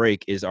have to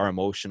break is our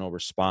emotional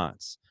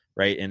response,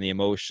 right? And the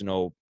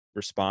emotional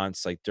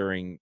response, like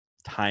during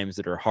times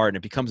that are hard, and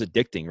it becomes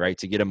addicting, right?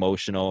 To get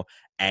emotional.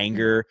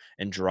 Anger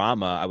and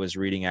drama, I was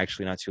reading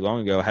actually not too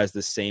long ago, has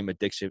the same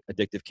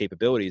addictive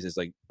capabilities as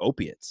like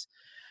opiates.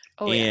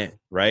 Oh yeah. And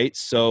right.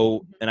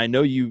 So, and I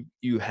know you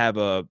have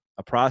a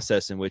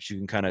process in which you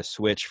can kind of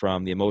switch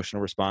from the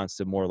emotional response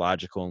to more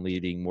logical and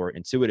leading more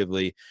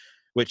intuitively,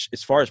 which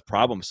as far as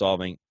problem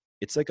solving,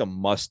 it's like a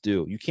must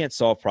do. You can't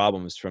solve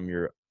problems from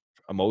your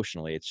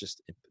emotionally. It's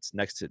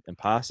next to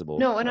impossible.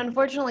 No, and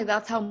unfortunately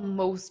that's how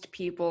most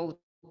people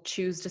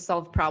choose to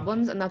solve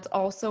problems. And that's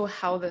also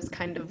how this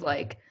kind of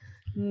like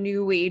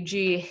new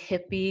agey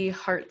hippie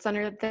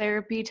heart-centered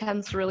therapy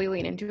tends to really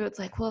lean into it. It's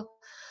like, well,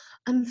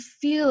 I'm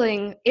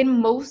feeling,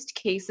 in most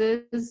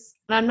cases,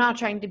 and I'm not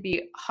trying to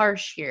be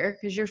harsh here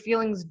because your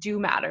feelings do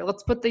matter.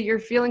 Let's put your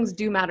feelings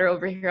do matter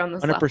over here on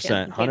this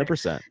left-hand 100%, container.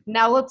 100%.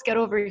 Now let's get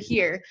over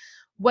here.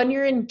 When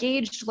you're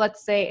engaged,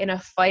 let's say in a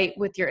fight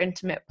with your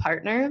intimate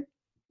partner,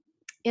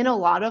 in a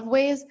lot of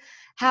ways,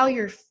 how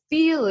you're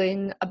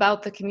feeling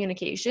about the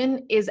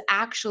communication is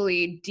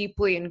actually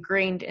deeply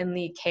ingrained in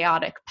the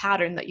chaotic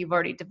pattern that you've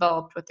already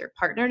developed with your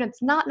partner. And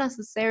it's not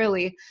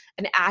necessarily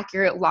an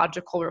accurate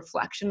logical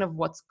reflection of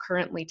what's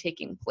currently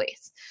taking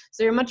place.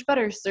 So you're much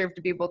better served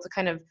to be able to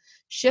kind of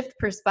shift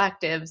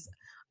perspectives.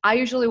 I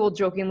usually will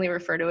jokingly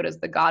refer to it as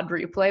the God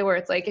replay, where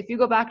it's like, if you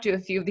go back to a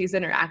few of these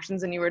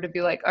interactions and you were to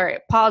be like, all right,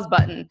 pause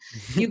button,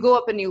 you go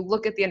up and you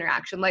look at the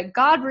interaction, like,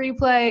 God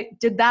replay,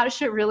 did that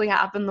shit really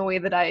happen the way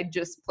that I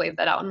just played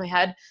that out in my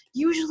head?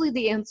 Usually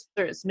the answer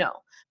is no.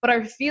 But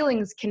our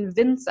feelings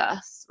convince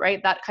us,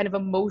 right? That kind of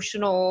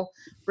emotional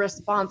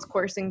response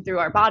coursing through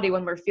our body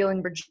when we're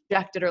feeling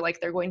rejected or like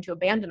they're going to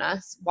abandon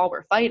us while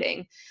we're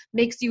fighting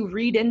makes you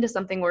read into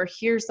something or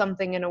hear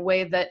something in a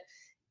way that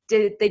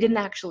they didn't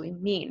actually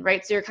mean,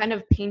 right? So you're kind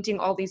of painting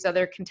all these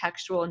other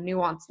contextual and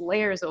nuanced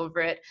layers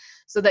over it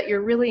so that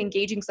you're really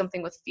engaging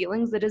something with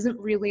feelings that isn't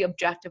really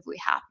objectively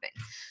happening.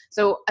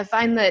 So I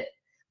find that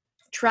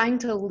trying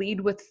to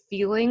lead with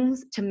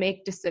feelings to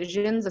make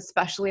decisions,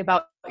 especially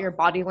about your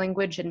body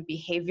language and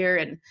behavior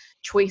and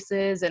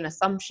choices and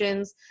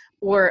assumptions,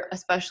 or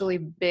especially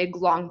big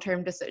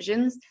long-term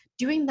decisions,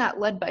 doing that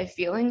led by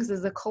feelings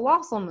is a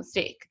colossal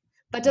mistake.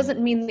 That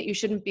doesn't mean that you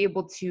shouldn't be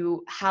able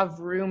to have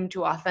room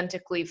to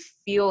authentically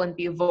feel and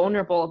be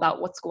vulnerable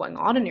about what's going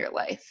on in your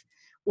life,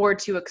 or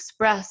to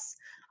express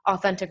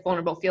authentic,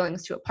 vulnerable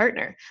feelings to a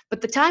partner. But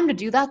the time to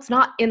do that's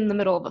not in the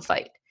middle of a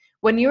fight.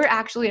 When you're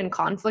actually in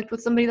conflict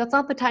with somebody, that's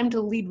not the time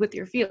to lead with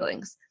your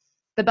feelings.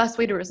 The best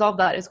way to resolve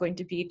that is going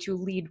to be to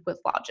lead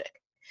with logic.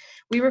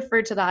 We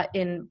refer to that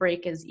in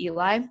break as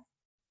Eli.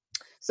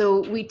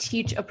 So we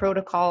teach a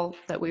protocol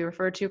that we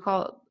refer to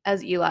called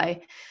as Eli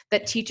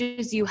that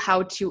teaches you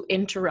how to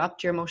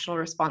interrupt your emotional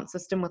response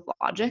system with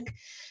logic.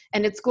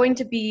 And it's going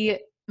to be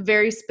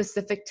very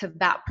specific to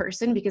that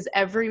person because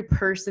every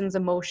person's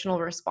emotional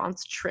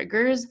response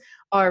triggers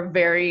are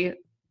very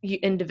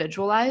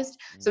individualized.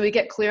 So we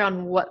get clear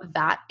on what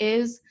that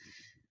is,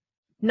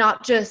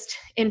 not just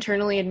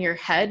internally in your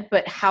head,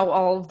 but how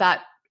all of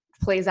that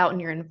plays out in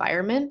your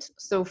environment.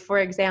 So for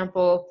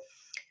example,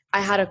 I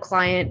had a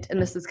client,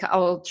 and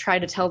I'll try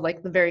to tell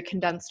like the very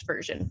condensed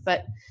version,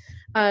 but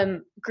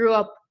grew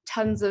up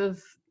tons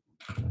of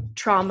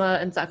trauma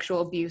and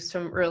sexual abuse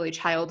from early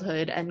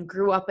childhood and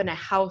grew up in a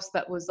house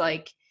that was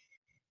like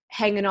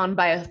hanging on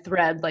by a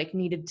thread, like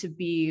needed to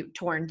be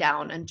torn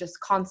down, and just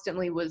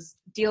constantly was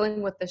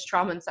dealing with this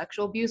trauma and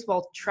sexual abuse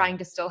while trying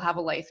to still have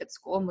a life at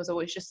school, and was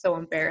always just so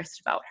embarrassed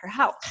about her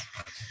house,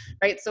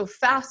 right? So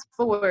fast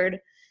forward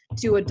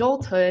to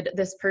adulthood,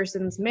 this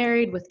person's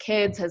married with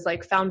kids, has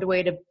like found a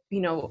way to,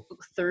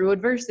 through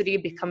adversity,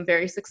 become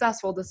very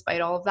successful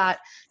despite all of that,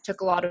 took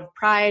a lot of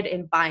pride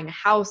in buying a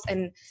house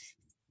and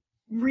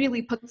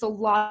really puts a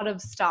lot of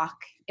stock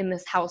in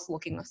this house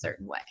looking a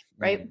certain way,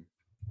 right?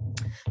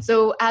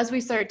 So as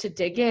we start to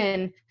dig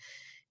in,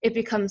 it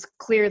becomes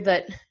clear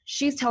that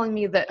she's telling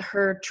me that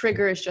her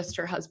trigger is just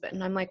her husband.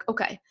 And I'm like,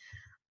 okay,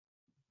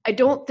 I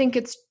don't think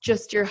it's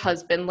just your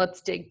husband.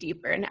 Let's dig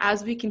deeper. And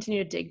as we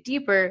continue to dig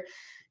deeper,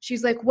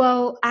 she's like,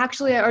 well,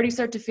 actually, I already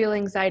start to feel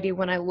anxiety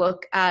when I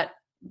look at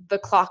the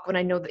clock when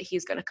I know that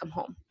he's going to come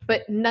home.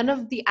 But none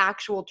of the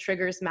actual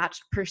triggers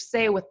matched per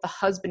se with the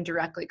husband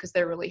directly because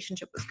their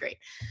relationship was great.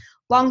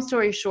 Long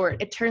story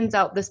short, it turns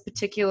out this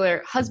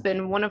particular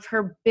husband, one of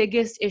her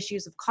biggest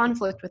issues of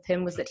conflict with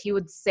him was that he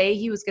would say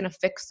he was going to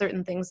fix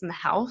certain things in the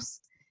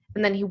house,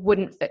 and then he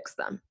wouldn't fix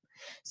them.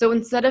 So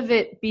instead of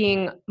it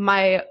being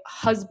my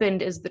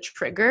husband is the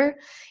trigger,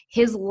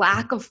 his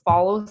lack of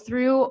follow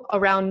through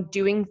around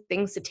doing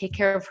things to take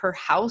care of her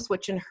house,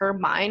 which in her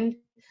mind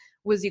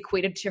was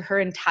equated to her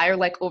entire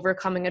like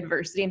overcoming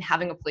adversity and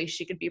having a place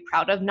she could be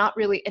proud of, not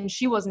really, and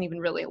she wasn't even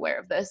really aware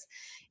of this,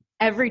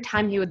 every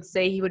time he would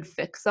say he would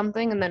fix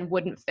something and then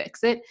wouldn't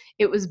fix it,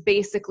 it was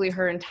basically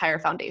her entire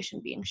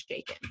foundation being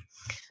shaken.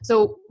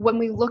 So when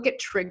we look at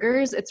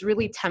triggers, it's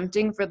really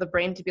tempting for the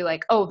brain to be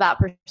like, oh, that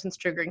person's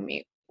triggering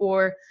me,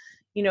 or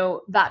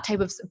that type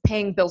of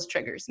paying bills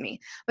triggers me.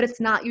 But it's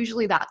not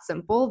usually that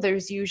simple.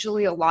 There's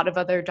usually a lot of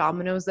other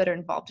dominoes that are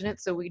involved in it.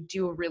 So we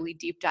do a really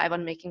deep dive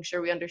on making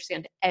sure we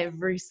understand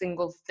every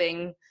single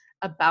thing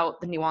about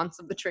the nuance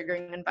of the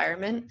triggering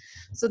environment,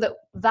 so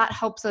that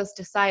helps us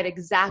decide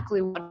exactly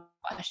what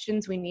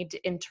questions we need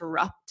to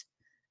interrupt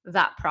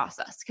that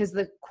process, because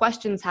the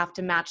questions have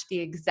to match the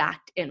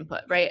exact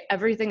input, right?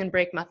 Everything in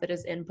break method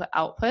is input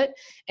output.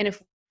 And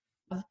if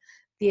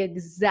the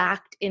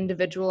exact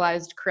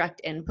individualized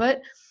correct input,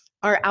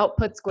 our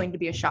output's going to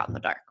be a shot in the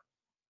dark,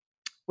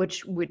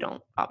 which we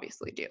don't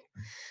obviously do.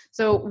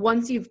 So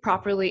once you've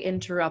properly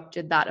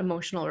interrupted that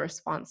emotional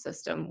response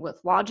system with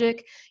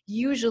logic,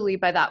 usually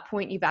by that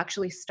point, you've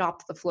actually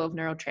stopped the flow of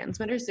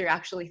neurotransmitters. So you're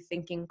actually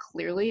thinking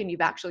clearly and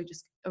you've actually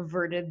just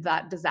averted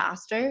that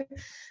disaster.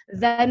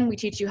 Then we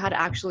teach you how to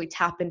actually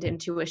tap into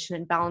intuition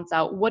and balance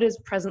out what is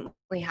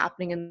presently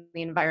happening in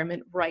the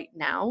environment right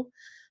now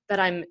that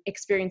I'm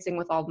experiencing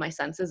with all of my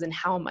senses, and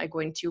how am I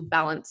going to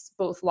balance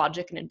both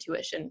logic and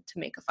intuition to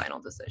make a final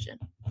decision.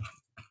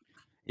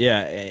 Yeah,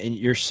 and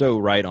you're so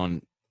right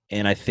on.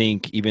 And I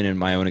think even in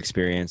my own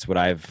experience, what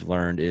I've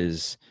learned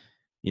is,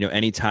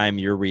 anytime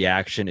your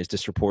reaction is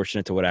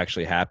disproportionate to what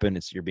actually happened,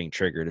 you're being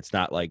triggered. It's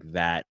not like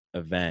that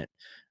event,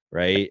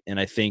 right? And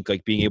I think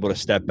like being able to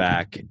step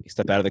back,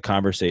 step out of the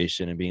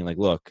conversation and being like,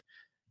 look,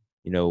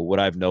 what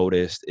I've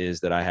noticed is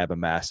that I have a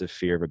massive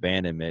fear of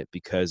abandonment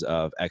because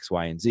of X,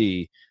 Y, and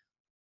Z,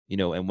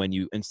 and when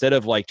you, instead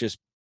of like just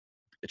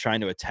trying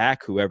to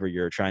attack whoever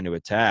you're trying to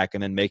attack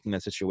and then making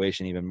that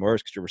situation even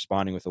worse because you're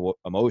responding with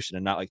emotion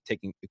and not like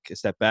taking a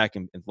step back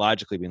and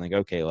logically being like,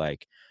 okay,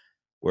 like,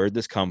 where'd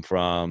this come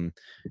from?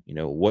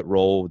 What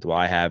role do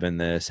I have in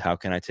this? How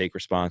can I take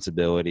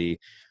responsibility?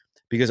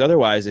 Because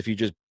otherwise, if you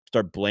just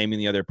start blaming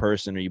the other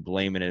person or you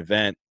blame an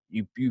event,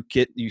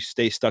 you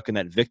stay stuck in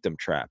that victim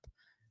trap.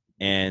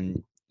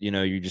 And,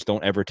 you just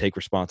don't ever take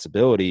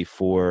responsibility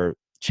for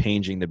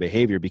changing the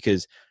behavior.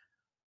 Because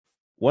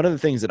one of the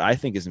things that I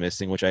think is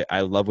missing, which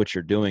I love what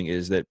you're doing,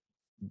 is that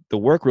the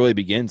work really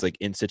begins like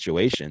in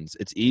situations.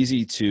 It's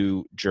easy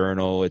to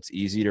journal. It's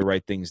easy to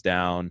write things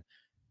down.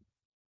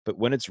 But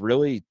when it's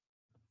really,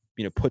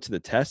 put to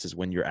the test is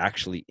when you're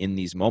actually in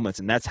these moments.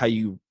 And that's how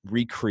you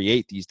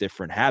recreate these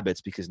different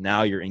habits, because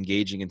now you're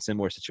engaging in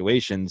similar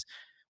situations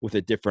with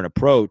a different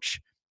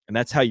approach. And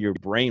that's how your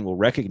brain will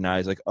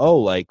recognize like, oh,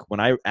 like when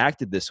I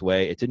acted this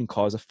way, it didn't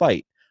cause a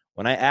fight.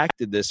 When I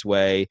acted this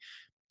way,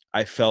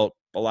 I felt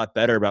a lot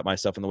better about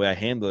myself and the way I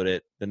handled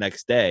it the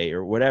next day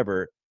or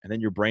whatever. And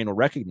then your brain will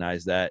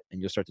recognize that and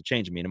you'll start to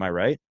change. I mean, am I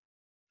right?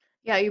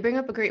 Yeah, you bring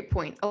up a great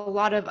point.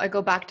 I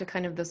go back to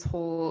kind of this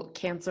whole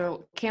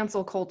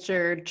cancel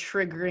culture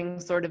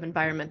triggering sort of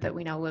environment that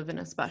we now live in,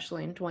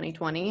 especially in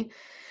 2020.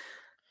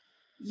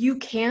 You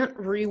can't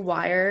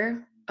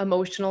rewire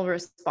emotional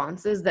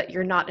responses that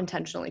you're not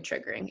intentionally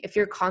triggering. If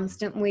you're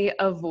constantly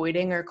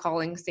avoiding or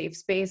calling safe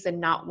space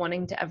and not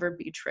wanting to ever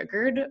be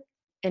triggered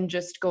and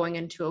just going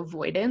into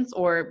avoidance,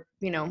 or,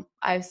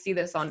 I see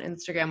this on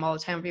Instagram all the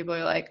time. People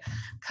are like,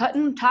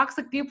 cutting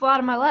toxic people out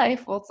of my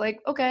life. Well, it's like,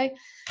 okay,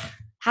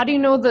 how do you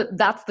know that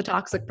that's the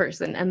toxic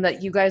person and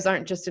that you guys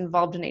aren't just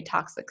involved in a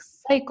toxic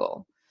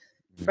cycle,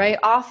 right?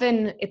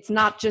 Often it's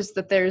not just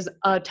that there's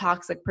a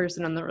toxic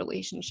person in the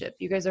relationship.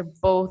 You guys are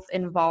both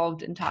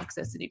involved in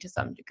toxicity to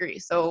some degree.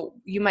 So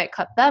you might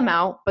cut them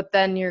out, but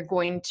then you're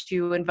going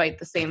to invite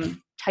the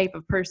same type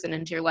of person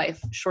into your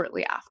life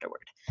shortly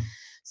afterward.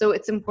 So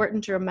it's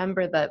important to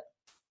remember that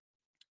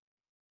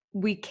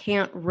we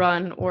can't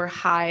run or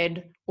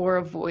hide or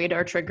avoid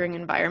our triggering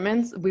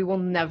environments. We will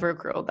never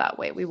grow that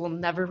way. We will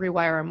never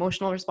rewire our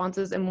emotional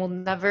responses, and we'll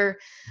never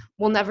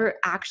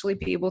actually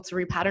be able to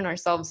repattern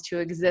ourselves to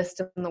exist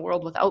in the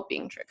world without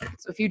being triggered.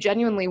 So if you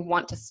genuinely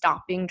want to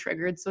stop being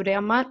triggered so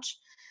damn much,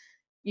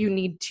 you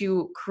need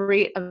to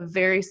create a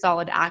very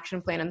solid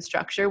action plan and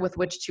structure with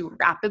which to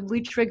rapidly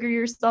trigger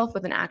yourself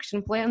with an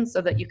action plan so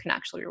that you can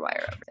actually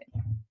rewire everything.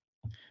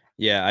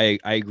 Yeah,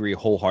 I agree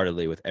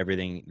wholeheartedly with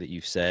everything that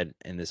you've said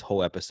in this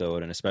whole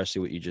episode, and especially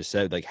what you just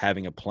said, like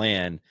having a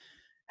plan,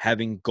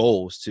 having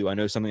goals too. I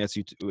know something that's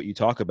what you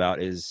talk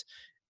about is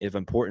of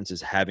importance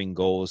is having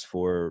goals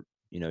for,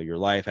 your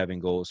life,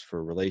 having goals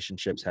for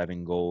relationships,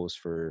 having goals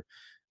for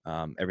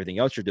everything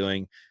else you're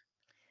doing.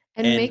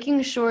 And And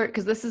making sure,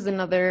 because this is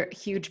another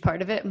huge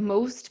part of it,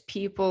 most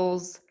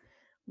people's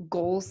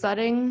goal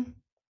setting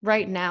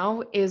right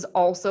now is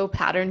also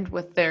patterned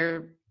with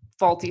their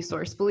faulty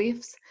source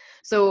beliefs.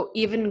 So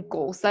even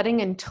goal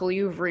setting until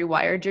you've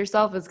rewired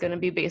yourself is going to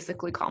be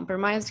basically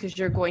compromised, because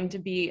you're going to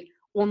be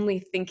only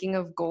thinking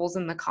of goals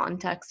in the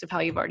context of how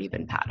you've already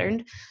been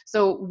patterned.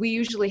 So we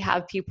usually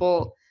have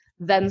people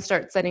then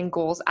start setting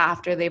goals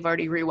after they've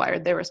already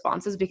rewired their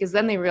responses, because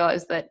then they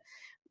realize that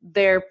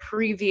their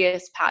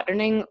previous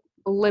patterning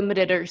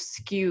limited or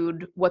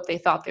skewed what they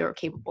thought they were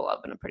capable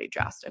of in a pretty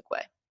drastic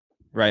way.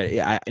 Right.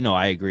 Yeah,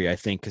 I agree. I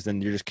think because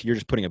then you're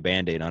just putting a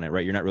Band-Aid on it,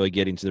 right? You're not really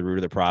getting to the root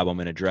of the problem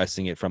and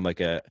addressing it from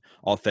like a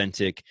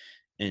authentic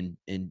and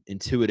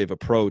intuitive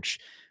approach.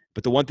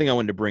 But the one thing I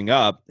wanted to bring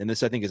up, and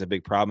this I think is a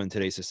big problem in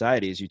today's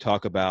society, is you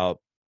talk about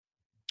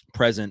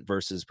present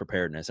versus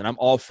preparedness. And I'm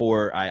all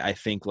for, I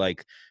think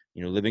like,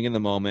 living in the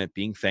moment,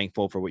 being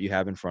thankful for what you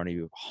have in front of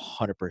you,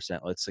 100%.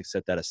 Let's like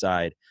set that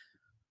aside.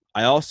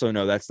 I also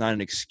know that's not an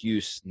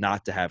excuse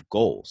not to have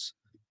goals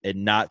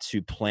and not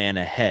to plan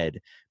ahead,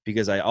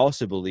 because I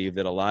also believe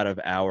that a lot of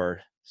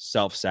our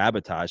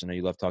self-sabotage, I know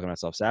you love talking about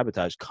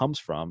self-sabotage, comes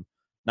from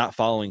not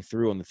following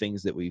through on the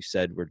things that we've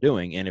said we're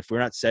doing. And if we're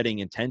not setting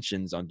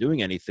intentions on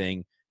doing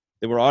anything,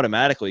 then we're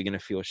automatically going to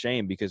feel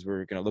shame, because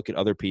we're going to look at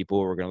other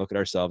people, we're going to look at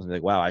ourselves and be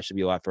like, wow, I should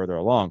be a lot further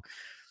along.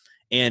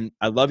 And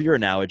I love your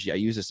analogy. I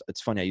use this,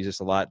 it's funny, I use this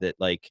a lot, that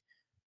like,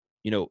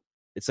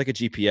 it's like a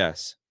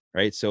GPS,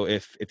 right? So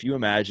if you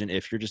imagine,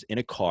 if you're just in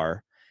a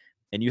car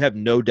and you have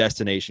no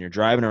destination, you're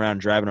driving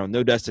around,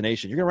 no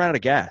destination, you're going to run out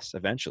of gas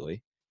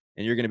eventually.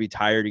 And you're going to be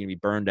tired, you're going to be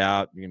burned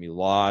out, you're going to be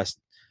lost.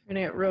 You're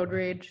going to get road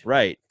rage.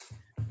 Right.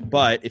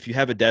 But if you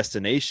have a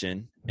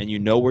destination and you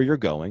know where you're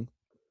going,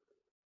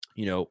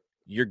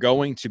 you're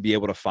going to be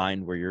able to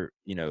find where you're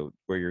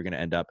going to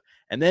end up.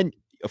 And then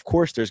of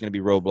course there's going to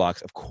be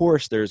roadblocks. Of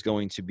course there's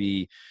going to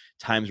be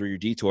times where you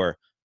detour,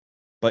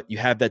 but you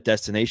have that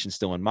destination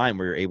still in mind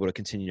where you're able to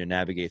continue to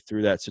navigate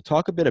through that. So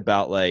talk a bit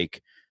about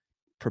like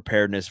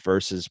preparedness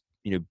versus,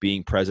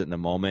 being present in the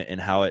moment, and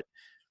how it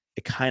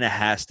kind of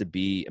has to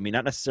be, I mean,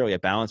 not necessarily a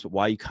balance, but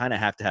why you kind of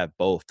have to have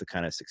both to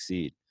kind of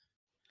succeed.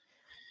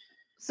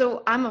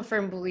 So I'm a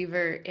firm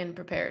believer in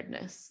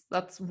preparedness.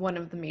 That's one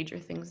of the major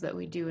things that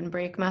we do in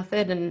Break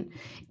Method. And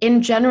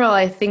in general,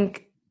 I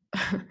think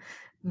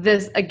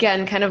this,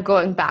 again, kind of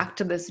going back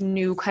to this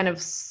new kind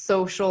of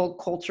social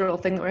cultural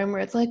thing that we're in,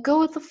 where it's like, go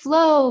with the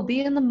flow,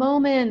 be in the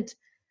moment.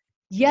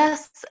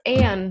 Yes,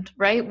 and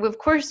right. Of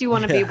course, you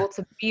want to be Yeah. able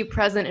to be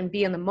present and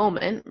be in the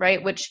moment,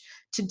 right? Which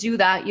to do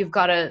that, you've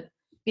got to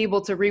be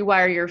able to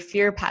rewire your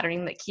fear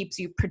patterning that keeps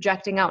you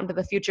projecting out into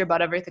the future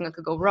about everything that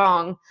could go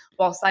wrong,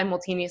 while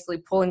simultaneously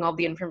pulling all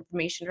the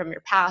information from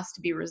your past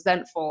to be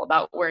resentful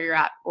about where you're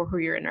at or who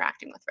you're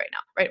interacting with right now,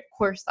 right? Of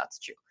course, that's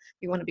true.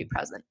 You want to be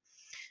present.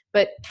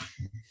 But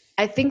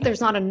I think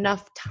there's not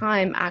enough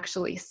time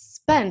actually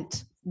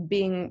spent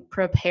being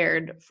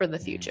prepared for the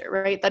future,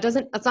 right?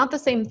 That's not the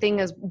same thing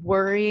as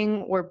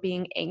worrying or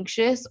being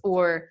anxious,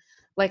 or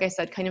like I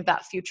said, kind of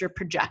that future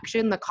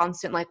projection, the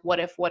constant like, what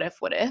if, what if,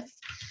 what if.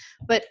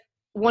 But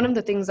one of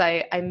the things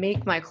I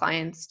make my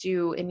clients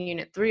do in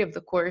unit 3 of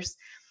the course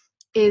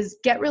is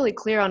get really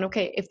clear on,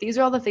 okay, if these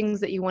are all the things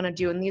that you want to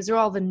do, and these are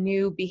all the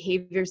new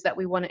behaviors that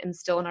we want to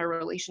instill in our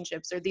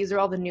relationships, or these are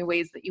all the new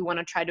ways that you want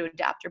to try to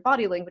adapt your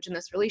body language in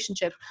this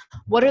relationship,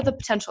 what are the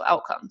potential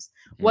outcomes?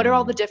 What are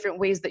all the different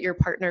ways that your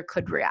partner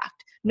could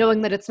react?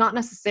 Knowing that it's not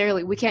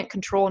necessarily, we can't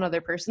control another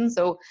person.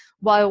 So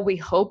while we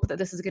hope that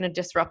this is going to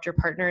disrupt your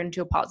partner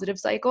into a positive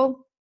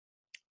cycle,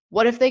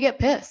 what if they get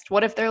pissed?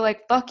 What if they're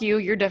like, fuck you,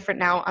 you're different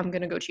now, I'm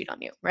going to go cheat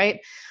on you, right?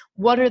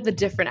 What are the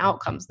different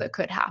outcomes that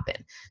could happen?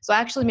 So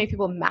I actually make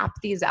people map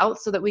these out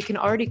so that we can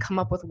already come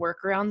up with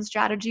workaround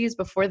strategies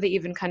before they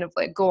even kind of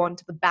like go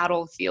onto the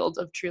battlefield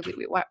of truly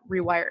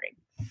rewiring.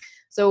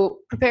 So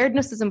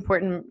preparedness is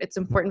important. It's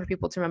important for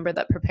people to remember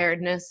that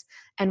preparedness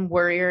and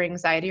worry or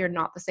anxiety are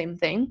not the same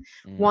thing.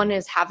 One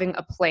is having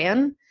a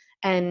plan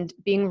and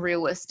being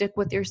realistic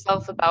with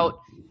yourself about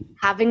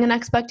having an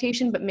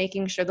expectation, but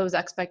making sure those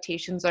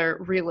expectations are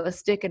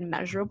realistic and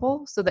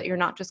measurable so that you're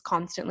not just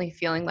constantly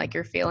feeling like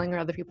you're failing or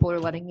other people are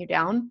letting you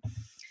down.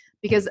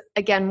 Because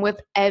again, with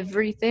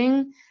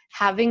everything,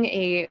 having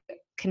a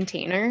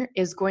container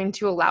is going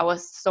to allow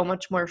us so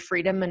much more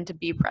freedom and to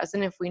be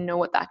present if we know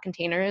what that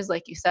container is.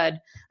 Like you said,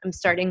 I'm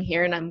starting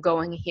here and I'm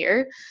going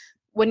here.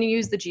 When you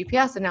use the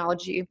GPS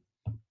analogy,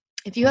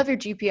 if you have your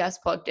GPS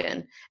plugged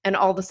in and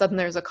all of a sudden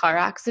there's a car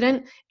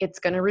accident, it's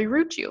going to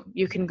reroute you.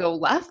 You can go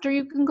left or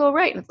you can go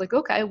right. And it's like,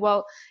 okay,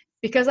 well,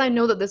 because I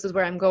know that this is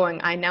where I'm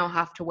going, I now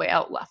have to weigh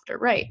out left or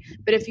right.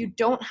 But if you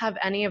don't have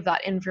any of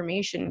that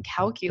information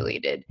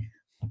calculated,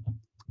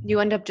 you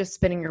end up just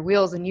spinning your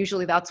wheels. And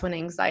usually that's when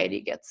anxiety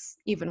gets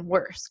even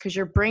worse, because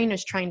your brain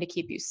is trying to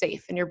keep you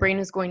safe, and your brain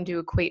is going to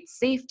equate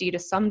safety to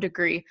some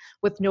degree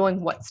with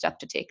knowing what step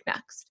to take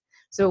next.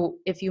 So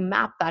if you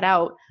map that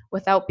out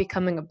without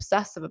becoming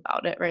obsessive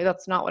about it, right?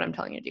 That's not what I'm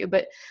telling you to do.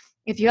 But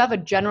if you have a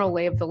general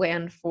lay of the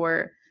land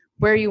for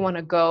where you want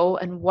to go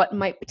and what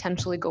might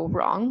potentially go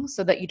wrong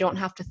so that you don't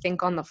have to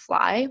think on the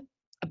fly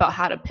about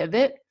how to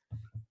pivot,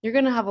 you're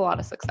going to have a lot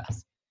of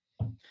success.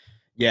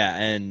 Yeah.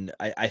 And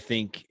I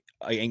think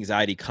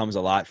anxiety comes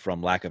a lot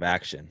from lack of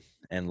action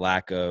and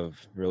lack of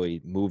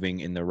really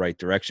moving in the right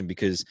direction,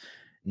 because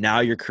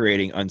now you're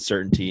creating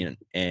uncertainty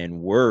and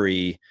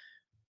worry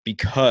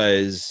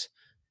because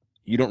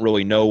you don't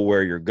really know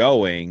where you're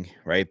going,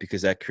 right?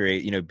 Because that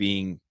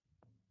being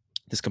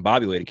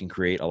discombobulated can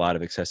create a lot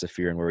of excessive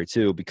fear and worry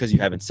too, because you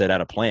haven't set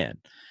out a plan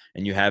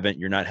and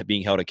you're not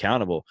being held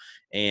accountable.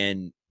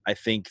 And I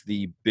think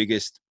the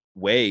biggest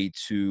way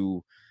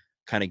to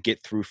kind of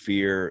get through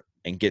fear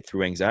and get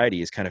through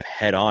anxiety is kind of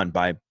head on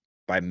by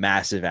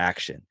massive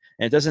action.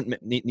 And it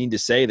doesn't need to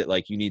say that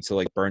like you need to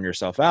like burn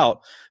yourself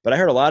out. But I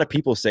heard a lot of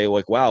people say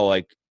like, wow,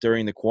 like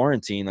during the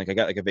quarantine, like I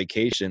got like a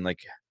vacation, like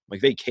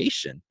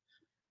vacation.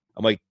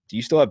 I'm like, do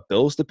you still have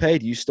bills to pay?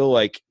 Do you still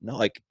like, no,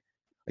 like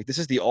this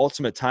is the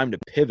ultimate time to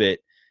pivot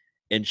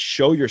and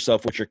show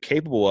yourself what you're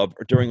capable of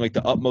during like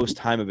the utmost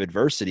time of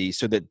adversity,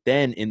 so that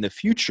then in the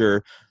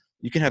future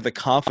you can have the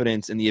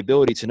confidence and the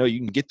ability to know you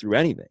can get through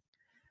anything.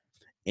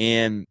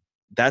 And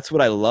that's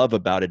what I love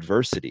about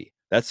adversity.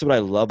 That's what I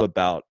love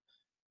about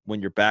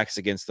when your back's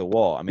against the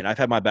wall. I mean, I've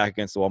had my back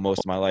against the wall most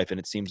of my life, and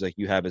it seems like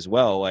you have as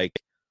well. Like,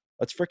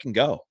 let's freaking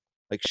go.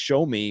 Like,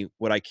 show me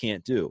what I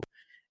can't do.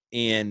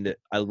 And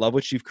I love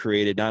what you've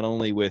created, not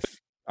only with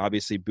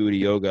obviously Buti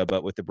Yoga,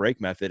 but with the break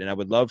method. And I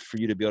would love for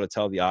you to be able to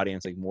tell the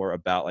audience like more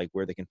about like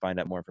where they can find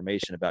out more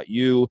information about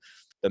you,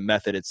 the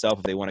method itself,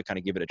 if they want to kind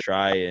of give it a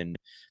try, and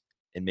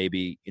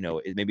maybe, you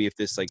know, maybe if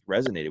this like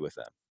resonated with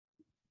them.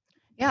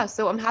 Yeah,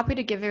 so I'm happy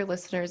to give your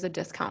listeners a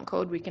discount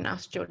code. We can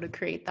ask Joe to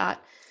create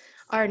that.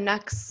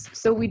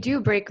 So we do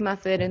break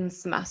method in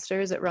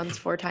semesters. It runs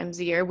 4 times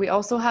a year. We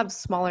also have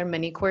smaller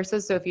mini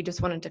courses. So if you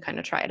just wanted to kind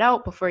of try it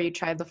out before you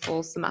try the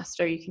full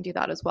semester, you can do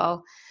that as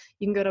well.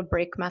 You can go to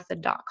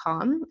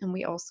breakmethod.com. And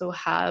we also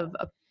have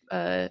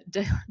a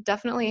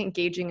definitely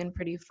engaging and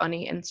pretty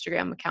funny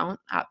Instagram account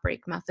at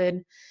Break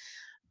Method.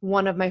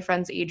 One of my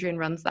friends, Adrian,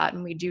 runs that,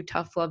 and we do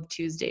Tough Love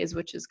Tuesdays,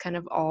 which is kind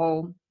of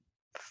all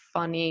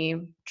funny,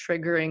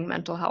 triggering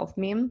mental health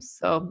memes.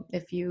 So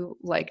if you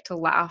like to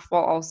laugh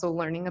while also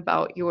learning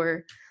about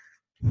your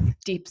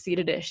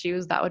deep-seated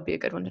issues, that would be a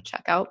good one to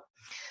check out.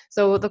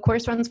 So the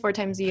course runs 4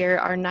 times a year.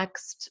 Our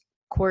next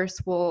course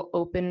will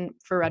open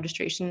for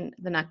registration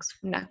the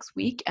next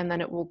week, and then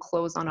it will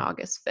close on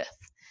August 5th.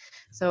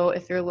 So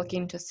if you're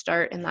looking to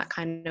start in that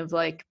kind of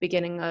like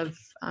beginning of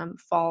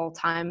fall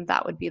time,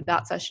 that would be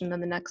that session. Then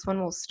the next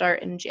one will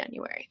start in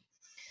January.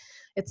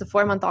 It's a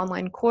 4-month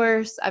online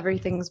course.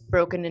 Everything's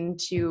broken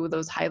into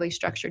those highly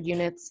structured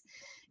units.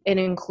 It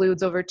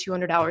includes over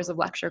 200 hours of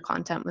lecture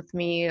content with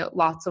me,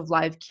 lots of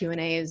live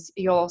Q&As.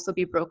 You'll also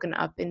be broken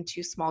up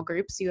into small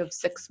groups. You have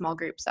 6 small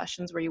group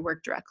sessions where you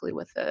work directly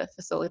with a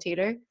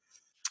facilitator.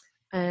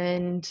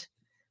 And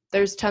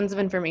there's tons of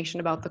information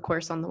about the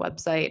course on the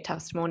website,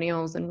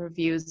 testimonials and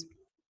reviews.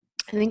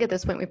 I think at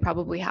this point we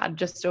probably had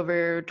just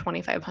over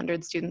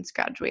 2,500 students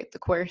graduate the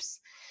course.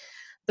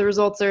 The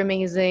results are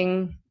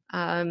amazing.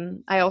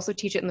 I also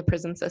teach it in the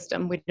prison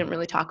system. We didn't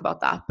really talk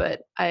about that,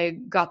 but I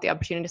got the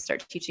opportunity to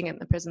start teaching it in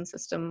the prison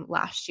system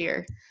last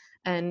year.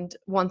 And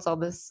once all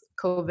this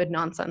COVID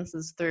nonsense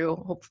is through,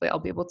 hopefully I'll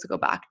be able to go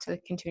back to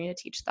continue to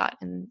teach that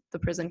in the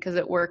prison, because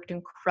it worked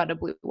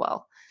incredibly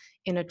well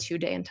in a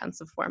 2-day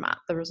intensive format.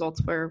 The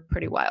results were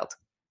pretty wild.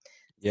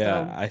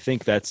 Yeah, So, I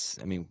think that's,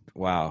 I mean,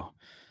 wow.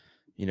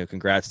 You know,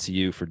 congrats to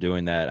you for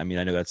doing that. I mean,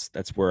 I know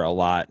that's where a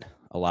lot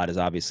is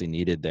obviously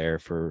needed there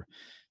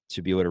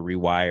to be able to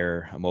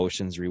rewire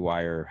emotions,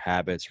 rewire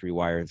habits,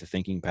 rewire the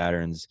thinking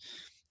patterns.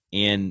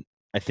 And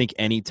I think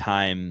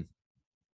anytime